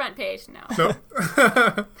soar to the front page. No. Nope.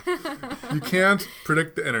 You can't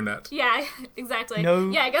predict the internet. Yeah, exactly. No.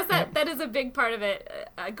 Yeah, I guess that is a big part of it.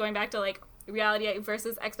 Going back to like reality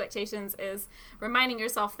versus expectations is reminding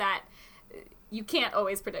yourself that you can't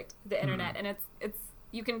always predict the internet, and it's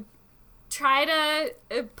you can try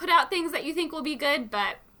to put out things that you think will be good,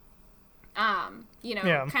 but kind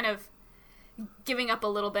of giving up a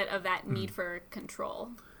little bit of that need for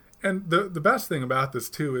control. And the best thing about this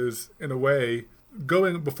too is, in a way,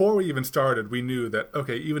 before we even started, we knew that,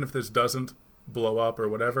 okay, even if this doesn't blow up or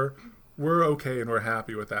whatever, we're okay and we're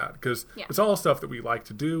happy with that, because it's all stuff that we like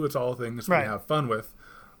to do. It's all things we have fun with.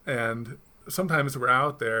 And sometimes we're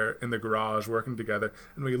out there in the garage working together,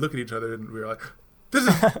 and we look at each other and we're like, this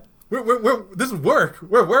is this is work.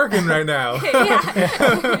 We're working right now.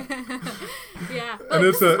 Yeah. And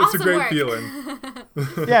it's a awesome great work. feeling.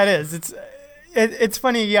 Yeah, it is. It's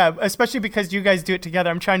funny, yeah, especially because you guys do it together.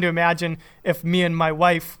 I'm trying to imagine if me and my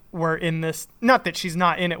wife were in this, not that she's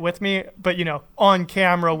not in it with me, but, on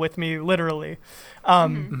camera with me, literally.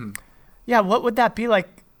 Yeah, what would that be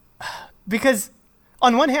like? Because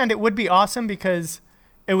on one hand, it would be awesome because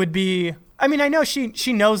it would be, I mean, I know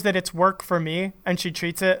she knows that it's work for me, and she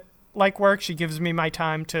treats it like work. She gives me my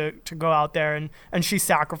time to go out there, and she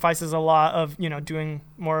sacrifices a lot of, doing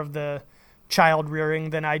more of the child rearing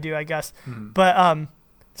than I do, I guess. But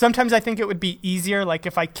sometimes I think it would be easier, like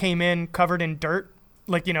if I came in covered in dirt,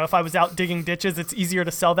 like, if I was out digging ditches, it's easier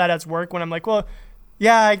to sell that as work when I'm like, well,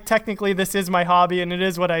 yeah, technically this is my hobby and it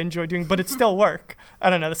is what I enjoy doing, but it's still work. I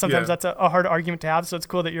don't know. Sometimes that's a hard argument to have, so it's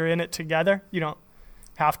cool that you're in it together. You don't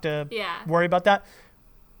have to worry about that.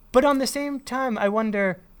 But on the same time, I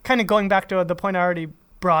wonder, kind of going back to the point I already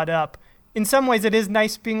brought up, in some ways it is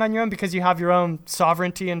nice being on your own because you have your own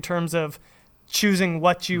sovereignty in terms of choosing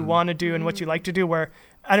what you want to do and what you like to do, where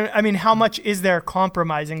how much is there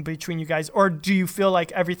compromising between you guys, or do you feel like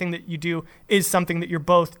everything that you do is something that you're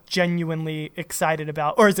both genuinely excited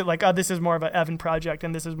about, or is it like, oh, this is more of an Evan project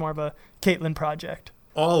and this is more of a Katelyn project?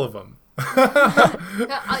 All of them.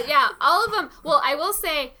 Yeah, all of them. Well, I will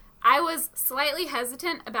say I was slightly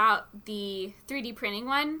hesitant about the 3D printing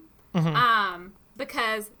one.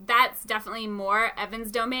 Because that's definitely more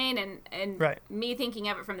Evan's domain, and me thinking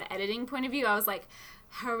of it from the editing point of view, I was like,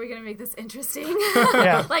 how are we going to make this interesting?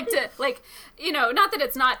 Not that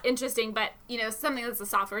it's not interesting, but, something that's a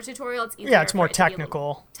software tutorial, it's easier. Yeah, it's more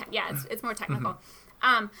technical. It's more technical.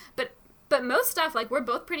 But most stuff, like, we're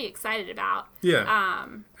both pretty excited about. Yeah.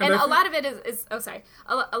 And a lot of it is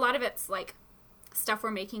a lot of it's, like, stuff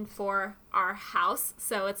we're making for our house.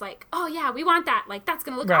 So it's like, oh, yeah, we want that. Like, that's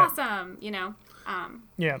going to look awesome,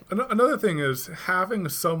 Another thing is having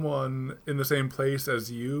someone in the same place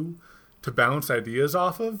as you to bounce ideas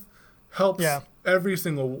off of helps every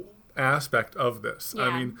single aspect of this.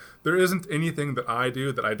 I mean, there isn't anything that I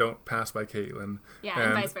do that I don't pass by Katelyn. Yeah,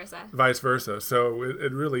 and vice versa. Vice versa. So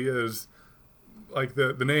it really is, like,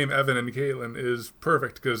 the name Evan and Katelyn is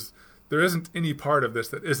perfect because there isn't any part of this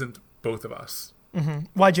that isn't both of us.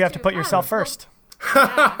 Why'd you have to put yourself first?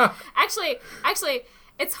 Actually,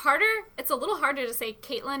 it's harder. It's a little harder to say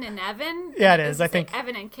Katelyn and Evan. Yeah, it is. I think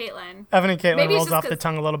Evan and Katelyn. Evan and Katelyn rolls off the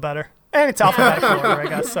tongue a little better, and it's alphabetical order, I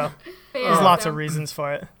guess. So there's lots of reasons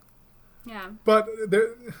for it. Yeah. But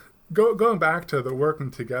going back to the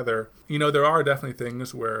working together, there are definitely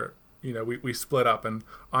things where we split up, and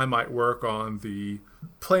I might work on the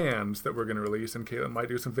plans that we're going to release, and Katelyn might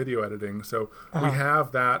do some video editing. So we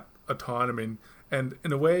have that autonomy. And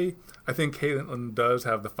in a way, I think Katelyn does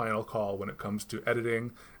have the final call when it comes to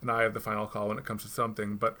editing, and I have the final call when it comes to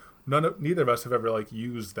something. But neither of us have ever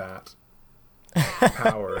used that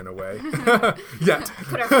power in a way yet.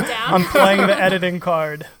 Put our foot down. I'm playing the editing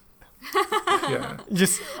card. Yeah.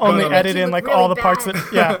 Just only edit in really all the parts bad.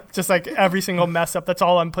 that just like every single mess up. That's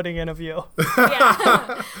all I'm putting in of you.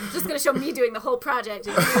 Yeah. Just gonna show me doing the whole project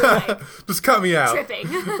and you just cut me out. tripping.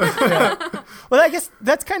 Well, I guess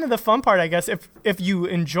that's kind of the fun part, I guess, if you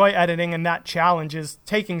enjoy editing, and that challenge is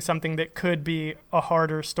taking something that could be a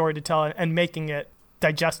harder story to tell and making it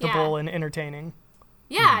digestible and entertaining.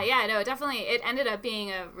 Yeah, no, definitely. It ended up being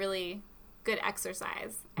a really good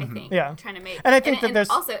exercise, I think. Yeah. Trying to make, and I think that there's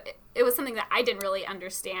also it was something that I didn't really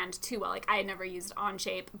understand too well. Like, I had never used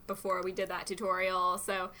Onshape before we did that tutorial,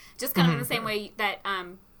 so just kind of in the same way that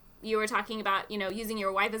you were talking about, using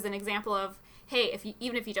your wife as an example of, hey,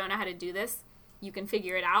 even if you don't know how to do this, you can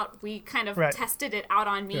figure it out. We kind of Right. tested it out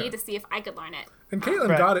on me to see if I could learn it. And Katelyn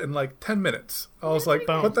Right. got it in like 10 minutes. I was like,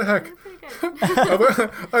 pretty what the heck? Pretty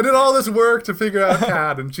good. I did all this work to figure out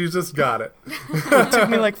CAD, and she just got it. It took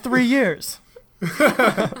me like 3 years.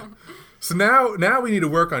 So now we need to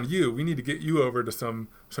work on you. We need to get you over to some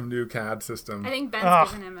new CAD system. I think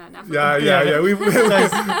Ben's given him enough. Yeah. We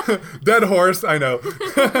dead horse. I know.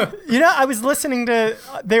 I was listening to,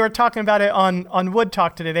 they were talking about it on Wood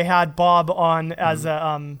Talk today. They had Bob on as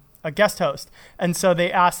a guest host. And so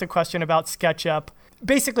they asked a question about SketchUp.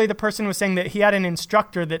 Basically, the person was saying that he had an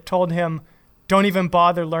instructor that told him, don't even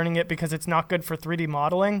bother learning it because it's not good for 3D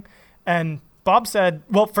modeling. And Bob said,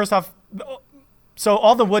 well, first off, so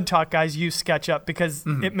all the Wood Talk guys use SketchUp because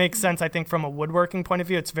it makes sense, I think, from a woodworking point of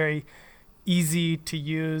view. It's very easy to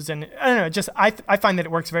use. And I don't know, just I find that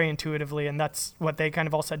it works very intuitively, and that's what they kind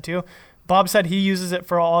of all said too. Bob said he uses it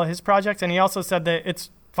for all his projects, and he also said that it's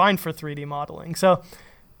fine for 3D modeling. So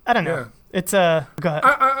I don't know. Yeah. It's go ahead.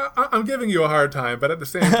 I'm giving you a hard time, but at the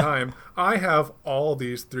same time, I have all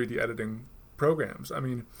these 3D editing programs. I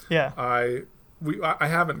mean, Yeah. I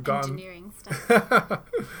haven't gone. Engineering stuff.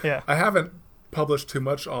 Yeah. I haven't published too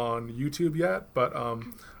much on YouTube yet, but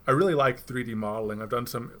I really like 3D modeling. I've done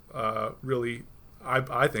some really,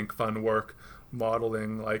 I think, fun work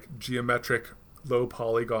modeling like geometric, low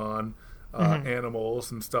polygon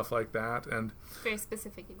animals and stuff like that. And Very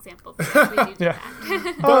specific examples. We do Yeah.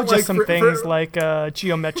 that. Oh, But, just like, some for- things like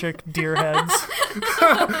geometric deer heads.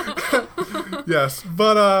 yes,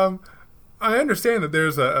 but I understand that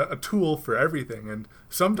there's a tool for everything, and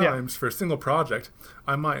sometimes for a single project,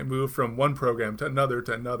 I might move from one program to another,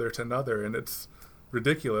 to another, to another, and it's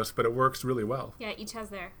ridiculous, but it works really well. Yeah, each has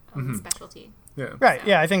their own specialty. Yeah. Right.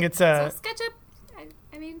 Yeah, I think it's So SketchUp,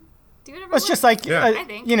 I mean, do whatever. it's just like, Yeah. I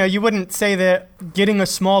think. you wouldn't say that getting a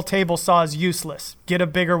small table saw is useless. Get a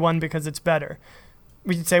bigger one because it's better.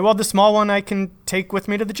 We could say, well, the small one I can take with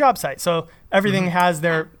me to the job site. So everything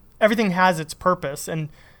everything has its purpose, and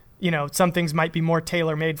some things might be more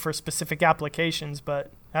tailor made for specific applications, but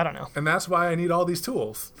I don't know. And that's why I need all these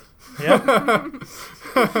tools. Yeah.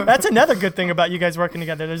 That's another good thing about you guys working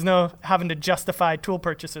together. There's no having to justify tool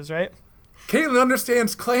purchases, right? Caitlin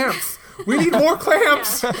understands clamps. We need more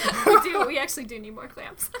clamps. Yeah. We actually do need more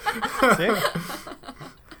clamps. See?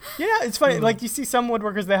 It's funny. Like, you see some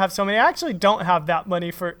woodworkers that have so many. I actually don't have that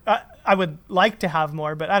money for. I would like to have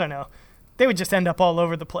more, but I don't know. They would just end up all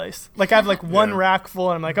over the place. Like, I have like one rack full,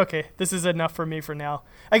 and I'm like, okay, this is enough for me for now.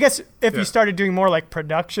 I guess if you started doing more like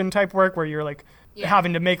production type work, where you're like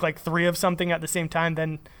having to make like 3 of something at the same time,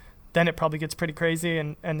 then it probably gets pretty crazy,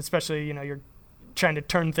 and especially you're trying to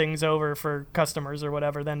turn things over for customers or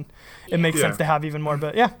whatever, then it makes sense to have even more.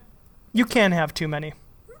 But you can have too many.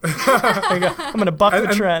 There you go. I'm gonna buck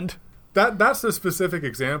the trend. That's the specific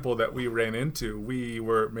example that we ran into. We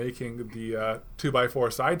were making the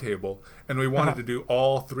 2x4 side table, and we wanted to do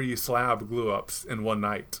all 3 slab glue-ups in one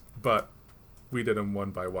night, but we did them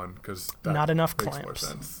one by one because Not enough makes more clamps.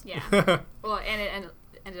 sense. Yeah. Well, and it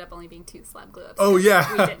ended up only being 2 slab glue ups. Oh,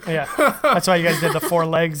 yeah. We didn't. Yeah, that's why you guys did the 4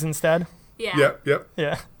 legs instead. Yeah. Yep.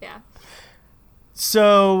 Yeah. Yeah.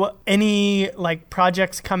 So, any like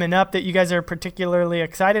projects coming up that you guys are particularly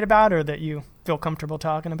excited about, or that you feel comfortable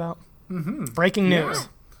talking about? Breaking news.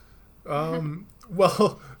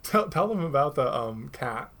 Well, tell them about the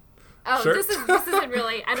cat. Oh, Sure. this isn't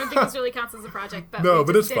really. I don't think this really counts as a project, but No, we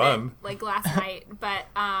but just it's did fun. it, like last night. But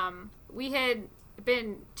we had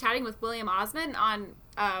been chatting with William Osmond on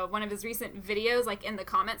one of his recent videos, like in the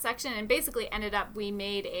comment section, and basically ended up we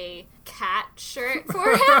made a cat shirt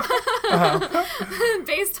for him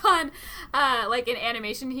based on like an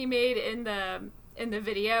animation he made in the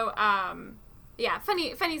video. Yeah,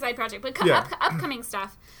 funny side project, but upcoming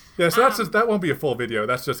stuff. Yeah, so that won't be a full video.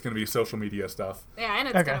 That's just going to be social media stuff. Yeah, and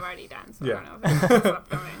it's kind of already done, so Yeah. I don't know if it's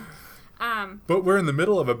upcoming. But we're in the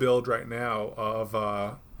middle of a build right now of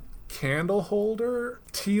a candle holder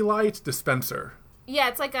tea light dispenser. Yeah,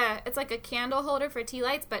 it's like a candle holder for tea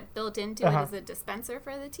lights, but built into it is a dispenser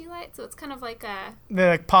for the tea light. So it's kind of like a. They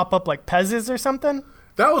like pop up like Pezzes or something.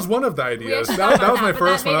 That was one of the ideas. actually That thought was my that, but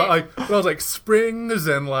first that one. made I was like springs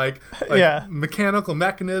and like mechanical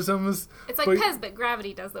mechanisms. It's like Pez, but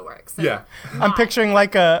gravity does the work. So Yeah. I'm picturing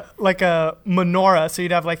like a menorah, so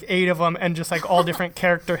you'd have like 8 of them and just like all different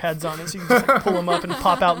character heads on it, so you can just like pull them up and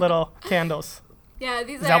pop out little candles. Yeah,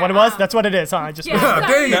 these Is that what it was? That's what it is, huh? I just Yeah.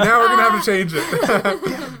 Dang it! Now we're gonna have to change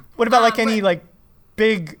it. What about like any like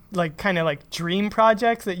big like kind of like dream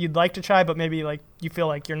projects that you'd like to try, but maybe like you feel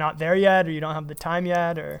like you're not there yet, or you don't have the time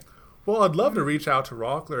yet, or? Well, I'd love to reach out to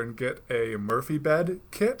Rockler and get a Murphy bed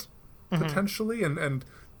kit potentially, and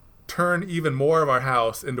turn even more of our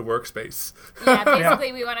house into workspace. Yeah,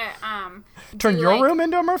 basically we want to turn your room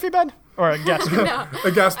into a Murphy bed or a guest room. No.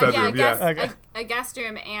 A guest bedroom, A guest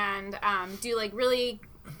room, and do like really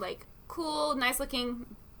like cool, nice looking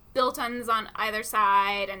built-ins on either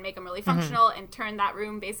side, and make them really functional, and turn that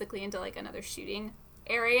room basically into like another shooting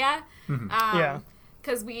area.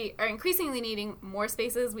 Because we are increasingly needing more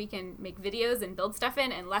spaces we can make videos and build stuff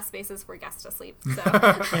in, and less spaces for guests to sleep. So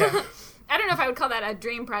I don't know if I would call that a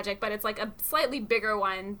dream project, but it's like a slightly bigger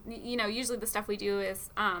one. You know, usually the stuff we do is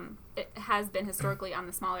it has been historically on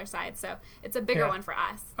the smaller side, so it's a bigger one for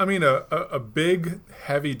us. I mean, a big,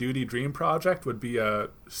 heavy-duty dream project would be a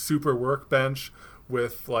super workbench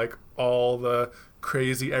with like all the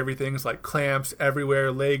crazy everything's like clamps everywhere,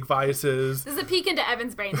 leg vices. This is a peek into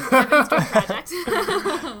Evan's brain. This is Evan's dream project.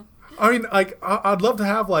 I mean, like, I'd love to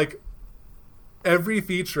have like every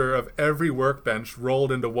feature of every workbench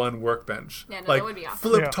rolled into one workbench. Yeah, no, like that would be awesome.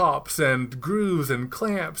 flip tops and grooves and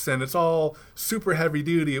clamps, and it's all super heavy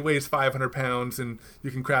duty. It weighs 500 pounds, and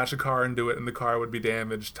you can crash a car into it, and the car would be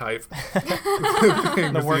damaged type.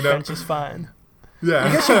 The workbench is fine. Yeah.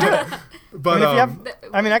 I guess you do it. But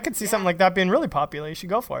I could see something like that being really popular. You should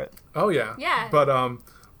go for it. Oh yeah. Yeah. But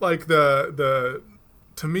like the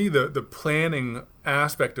to me the planning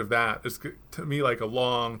aspect of that is to me like a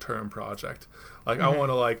long-term project. Like I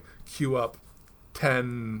want to like queue up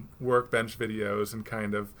 10 workbench videos and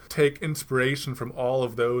kind of take inspiration from all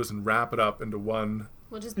of those and wrap it up into one.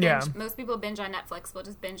 We'll just binge. Yeah. Most people binge on Netflix. We'll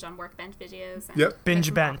just binge on workbench videos. And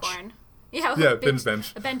binge bench. Popcorn. Yeah, binge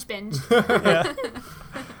bench. A bench binge. Yeah.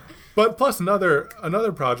 But plus another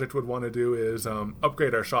project would want to do is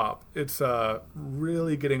upgrade our shop. It's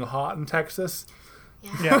really getting hot in Texas.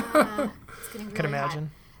 Yeah. It's getting really Could imagine.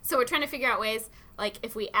 hot. So we're trying to figure out ways, like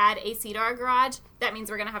if we add AC to our garage, that means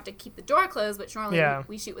we're going to have to keep the door closed, which normally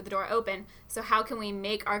we shoot with the door open. So how can we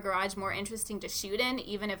make our garage more interesting to shoot in,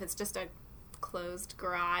 even if it's just a closed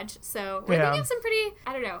garage? So we're thinking of some pretty,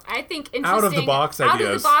 I don't know, I think interesting out of the box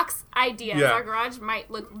ideas. Yeah. Our garage might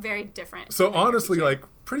look very different. So honestly, like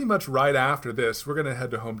pretty much right after this, we're gonna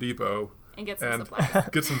head to Home Depot and get some supplies.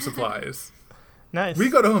 Get some supplies. Nice. We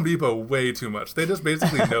go to Home Depot way too much. They just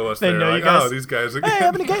basically know us. They They're know like, you guys. oh, these guys. Hey,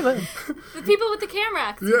 Evan and Katelyn. The people with the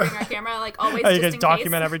camera. 'Cause we bring our camera like always. You just guys in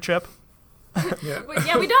document case. every trip.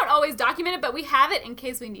 We don't always document it, but we have it in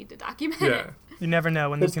case we need to document it. You never know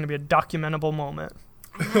when there's going to be a documentable moment.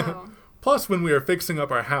 I know. Plus, when we were fixing up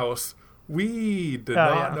our house, we did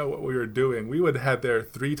not know what we were doing. We would head there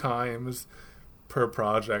 3 times per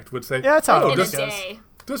project. Would say, that's how it just goes.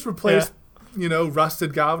 Just replace,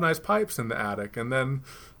 rusted galvanized pipes in the attic, and then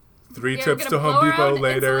 3 trips to Home Depot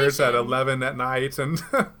later at 11 at night, and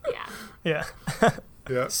Yeah.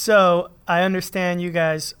 yeah. So I understand you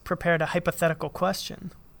guys prepared a hypothetical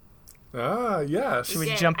question. Yes. Should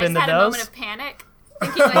we jump into I just had a moment those? of panic.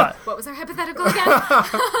 Thinking like, what was our hypothetical again?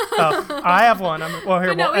 I have one.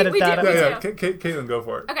 We'll edit that out. Yeah. Caitlin, go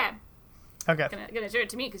for it. Okay. Gonna show it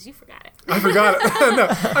to me because you forgot it. I forgot it. No,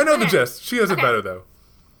 I know the gist. She has it better though.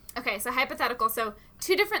 Okay, so hypothetical. So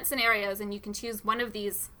 2 different scenarios, and you can choose one of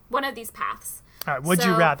these paths. All right. Would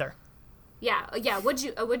you rather? Yeah. Would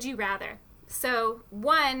you rather? So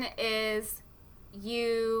one is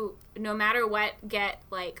you, no matter what, get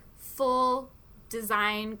like full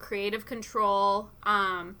design, creative control.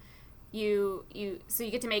 So you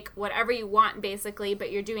get to make whatever you want basically,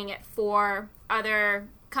 but you're doing it for other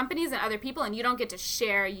companies and other people, and you don't get to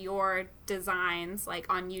share your designs like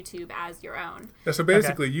on YouTube as your own. Yeah, so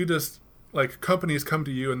basically you just, like, companies come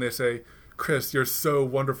to you and they say, Chris, you're so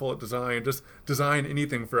wonderful at design. Just design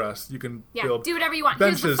anything for us. You can build do whatever you want.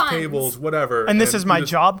 benches, tables, whatever. And this is my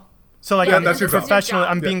job? So like that's your job. Professionally,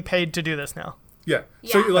 I'm being paid to do this now. Yeah.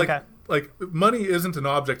 So like money isn't an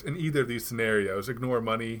object in either of these scenarios. Ignore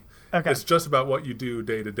money. It's just about what you do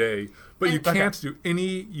day to day. But you can't do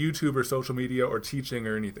any YouTube or social media or teaching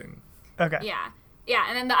or anything. Okay. Yeah,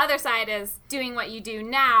 and then the other side is doing what you do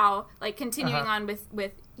now, like continuing on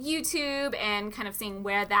with YouTube and kind of seeing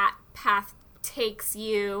where that path takes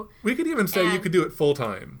you. We could even say you could do it full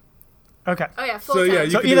time. Okay. Oh yeah, full time.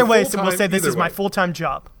 So either way, we'll say this is my full-time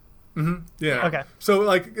job. Mm-hmm. Yeah. Okay. So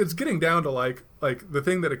like it's getting down to like the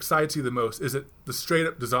thing that excites you the most. Is it the straight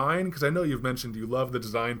up design? Because I know you've mentioned you love the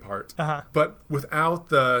design part, but without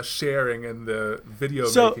the sharing and the video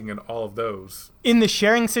making and all of those. In the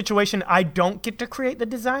sharing situation, I don't get to create the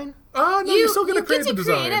design? Oh no, you're still going to create the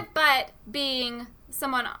design. Create it, but being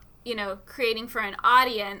someone creating for an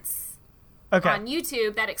audience. On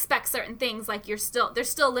YouTube that expects certain things, like there's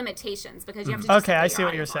still limitations because you have to just I see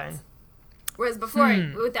what you're saying. Whereas before,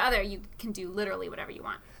 with the other, you can do literally whatever you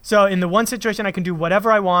want. So in the one situation, I can do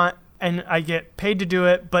whatever I want, and I get paid to do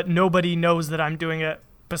it, but nobody knows that I'm doing it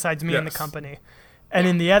besides me and the company. And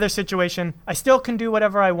in the other situation, I still can do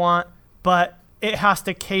whatever I want, but it has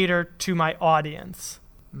to cater to my audience.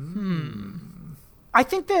 I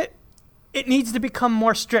think that it needs to become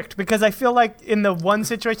more strict, because I feel like in the one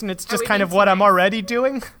situation, it's just kind of what I'm already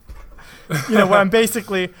doing. Where I'm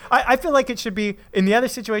basically, I feel like it should be, in the other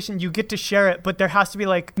situation, you get to share it, but there has to be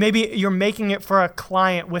like, maybe you're making it for a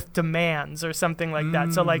client with demands or something like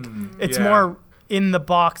that. So like, it's more in the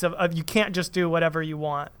box of you can't just do whatever you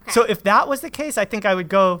want. Okay. So if that was the case, I think I would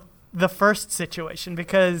go the first situation,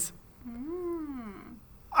 because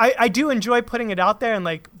I do enjoy putting it out there and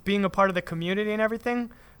like being a part of the community and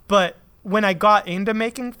everything. But when I got into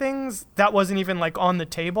making things, that wasn't even like on the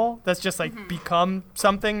table. That's just like become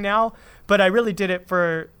something now. But I really did it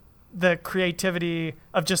for the creativity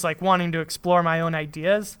of just like wanting to explore my own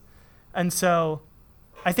ideas. And so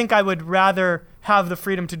I think I would rather have the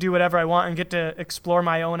freedom to do whatever I want and get to explore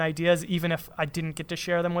my own ideas, even if I didn't get to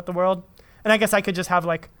share them with the world. And I guess I could just have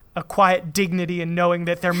like a quiet dignity in knowing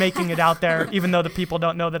that they're making it out there, even though the people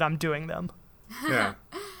don't know that I'm doing them. Yeah.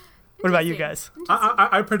 What about you guys?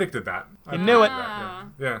 I predicted that. You knew it.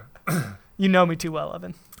 Yeah. You know me too well,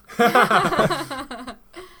 Evan.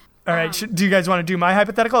 All right. Do you guys want to do my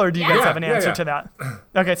hypothetical, or do you guys have an answer to that?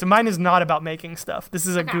 Okay, so mine is not about making stuff. This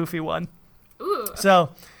is a goofy one. Ooh. So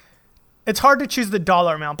it's hard to choose the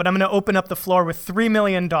dollar amount, but I'm going to open up the floor with $3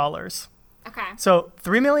 million. Okay. So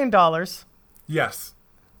 $3 million. Yes.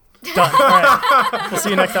 Done. All right. We'll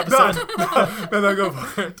see you next episode. No, go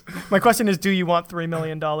for it. My question is, do you want $3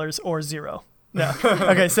 million or zero? No.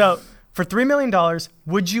 Okay, so for $3 million,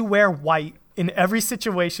 would you wear white in every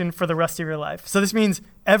situation for the rest of your life? So this means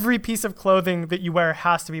every piece of clothing that you wear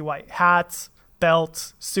has to be white. Hats,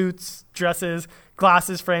 belts, suits, dresses,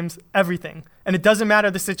 glasses, frames, everything. And it doesn't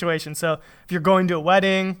matter the situation. So if you're going to a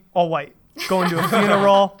wedding, all white. Going to a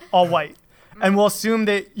funeral, all white. And we'll assume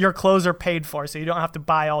that your clothes are paid for, so you don't have to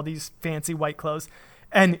buy all these fancy white clothes.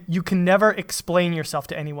 And you can never explain yourself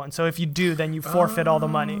to anyone. So if you do, then you forfeit all the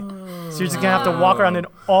money. So you're just going to have to walk around in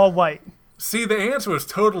all white. See, the answer was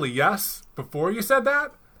totally yes before you said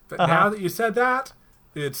that. But now that you said that,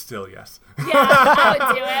 it's still yes. Yeah, I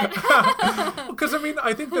would do it. Because, I mean,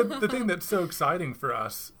 I think that the thing that's so exciting for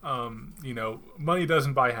us, money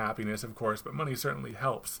doesn't buy happiness, of course, but money certainly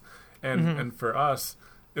helps. And for us,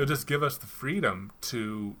 it'll just give us the freedom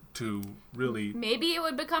to really... Maybe it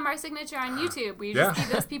would become our signature on YouTube. We just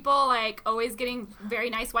see those people, like, always getting very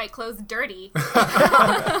nice white clothes dirty.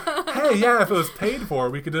 Hey, yeah, if it was paid for,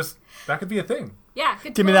 we could just... That could be a thing. Yeah,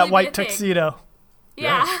 give me that white tuxedo.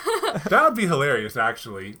 Yeah. That would be hilarious,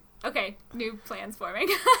 actually. Okay, new plans forming.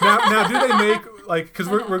 now, do they make, like, because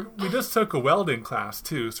we just took a welding class,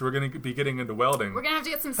 too, so we're going to be getting into welding. We're going to have to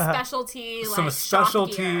get some specialty, some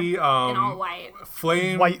specialty, in all white.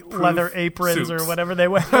 Flame white leather aprons suits. Or whatever they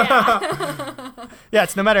wear. Yeah. Yeah,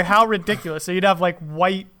 it's no matter how ridiculous. So you'd have, like,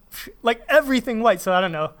 white, like, everything white. So I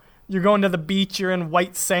don't know. You're going to the beach, you're in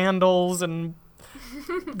white sandals, and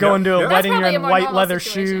going to a wedding, you're in white leather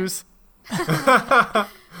shoes.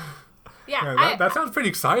 Yeah, that sounds pretty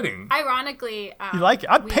exciting. Ironically, you like it?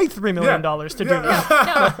 I'd pay $3 million to do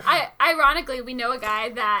that. No, ironically, we know a guy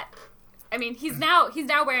that, I mean, he's now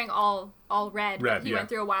wearing all red. He went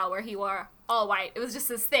through a while where he wore all white. It was just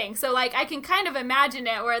this thing. So like, I can kind of imagine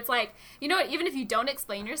it where it's like, you know what? Even if you don't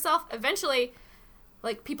explain yourself, eventually,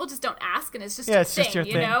 like, people just don't ask, and it's just a thing,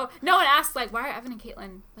 you know? No one asks, like, why are Evan and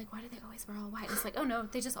Katelyn, like, why do they always wear all white? It's like, oh, no,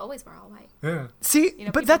 they just always wear all white. Yeah. See,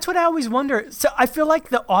 but that's what I always wonder. So I feel like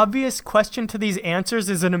the obvious question to these answers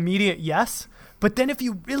is an immediate yes. But then if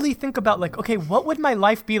you really think about, like, okay, what would my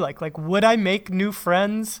life be like? Like, would I make new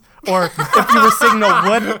friends? Or if you were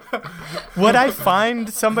single, would I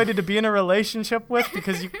find somebody to be in a relationship with?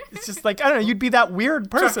 Because it's just like, I don't know, you'd be that weird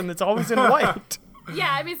person that's always in white.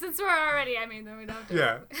 Yeah, I mean, since we're already, then we don't have to.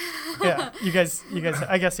 Yeah. Yeah, you guys,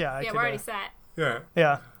 I guess, yeah, we're already set. Yeah.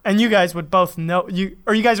 Yeah. And you guys would both know, you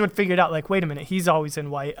guys would figure it out, like, wait a minute, he's always in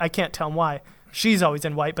white. I can't tell him why. She's always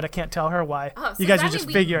in white, but I can't tell her why. Oh, so you guys would just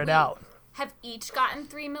figure it out. Have each gotten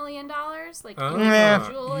 $3 million? Like,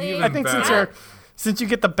 individually? I think since you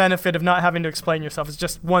get the benefit of not having to explain yourself, it's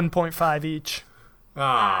just 1.5 each.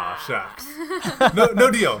 Shucks.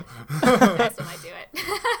 No deal. That's when I do it.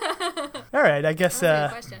 All right, I guess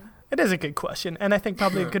it is a good question, and I think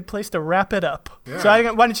probably a good place to wrap it up. Yeah.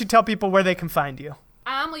 So why don't you tell people where they can find you?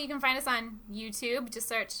 Well, you can find us on YouTube. Just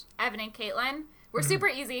search Evan and Katelyn. We're super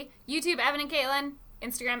easy. YouTube, Evan and Katelyn.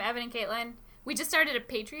 Instagram, Evan and Katelyn. We just started a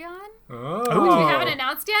Patreon, which we haven't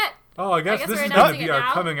announced yet. Oh, I guess this is going to be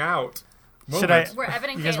our coming out moment. Should I? We're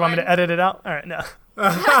Evan and You guys want me to edit it out? All right, no.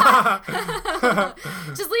 Just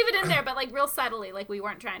leave it in there, but like real subtly, like we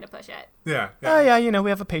weren't trying to push it. Yeah. Oh, yeah, you know, we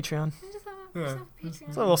have a Patreon. Just have a Patreon.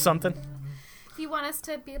 It's a little something. If you want us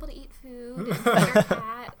to be able to eat food and feed our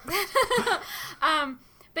cat.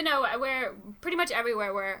 But no, we're pretty much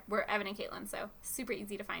everywhere. We're Evan and Katelyn, so super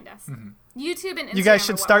easy to find us. YouTube and Instagram. You guys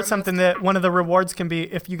should start something that one of the rewards can be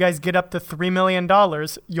if you guys get up to $3 million,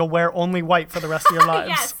 you'll wear only white for the rest of your lives.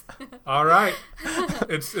 Yes. All right.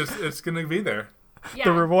 It's gonna be there. Yeah,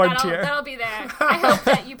 The reward tier. That'll be there. I hope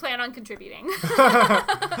that you plan on contributing.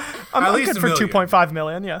 I'm least good for $1 million. 2.5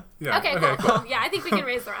 million, yeah. Yeah. Okay, cool. Yeah, I think we can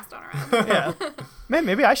raise the rest on our own. Yeah. Man,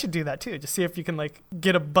 maybe I should do that too. Just see if you can like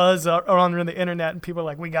get a buzz around the internet and people are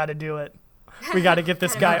like, we got to do it. We got to get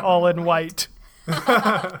this guy all in white.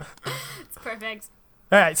 It's perfect.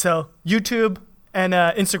 All right, so YouTube and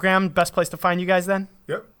Instagram, best place to find you guys then?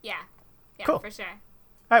 Yep. Yeah, Cool. for sure. All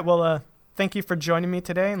right, well, thank you for joining me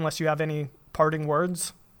today, unless you have any parting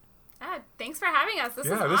words. Thanks for having us. This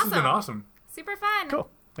is awesome. This has been awesome. Super fun. Cool.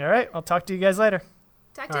 All right, I'll talk to you guys later.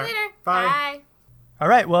 Talk to you later. Bye. Bye. All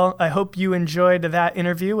right, well, I hope you enjoyed that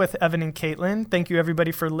interview with Evan and Katelyn. Thank you,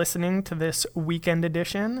 everybody, for listening to this weekend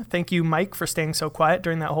edition. Thank you, Mike, for staying so quiet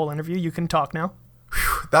during that whole interview. You can talk now.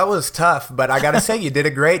 That was tough, but I gotta say, you did a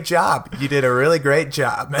great job. You did a really great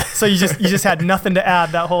job. So you just had nothing to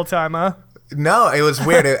add that whole time, huh? No, it was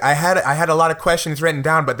weird. I had a lot of questions written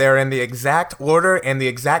down, but they were in the exact order and the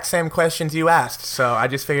exact same questions you asked. So I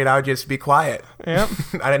just figured I would just be quiet. Yep.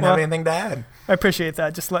 I didn't have anything to add. I appreciate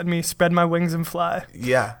that. Just letting me spread my wings and fly.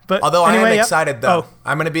 Yeah. But although anyway, I am yep. excited, though. Oh.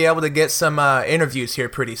 I'm going to be able to get some interviews here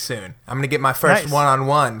pretty soon. I'm going to get my first Nice.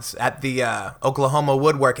 one-on-ones at the Oklahoma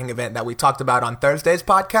woodworking event that we talked about on Thursday's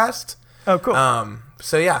podcast. Oh, cool.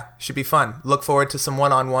 So yeah, should be fun. Look forward to some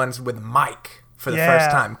one-on-ones with Mike for the first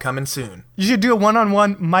time coming soon. You should do a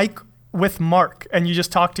one-on-one Mike with Mark, and you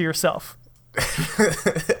just talk to yourself.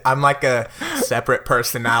 I'm like a separate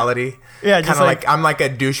personality. Yeah, just kind of like I'm like a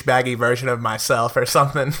douchebaggy version of myself or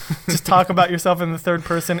something. Just talk about yourself in the third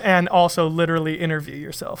person and also literally interview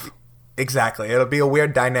yourself. Exactly. It'll be a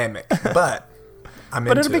weird dynamic, but I'm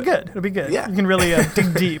But into it'll be it. good. It'll be good. Yeah. You can really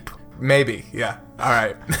dig deep. Maybe. Yeah. All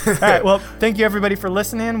right. All right. Well, thank you everybody for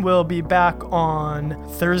listening. We'll be back on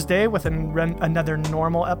Thursday with another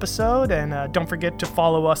normal episode. And don't forget to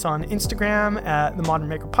follow us on Instagram at the Modern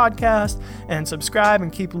Maker Podcast and subscribe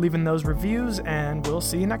and keep leaving those reviews. And we'll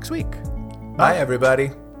see you next week. Bye, everybody.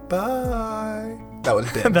 Bye. That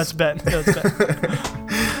was dense. That's Ben.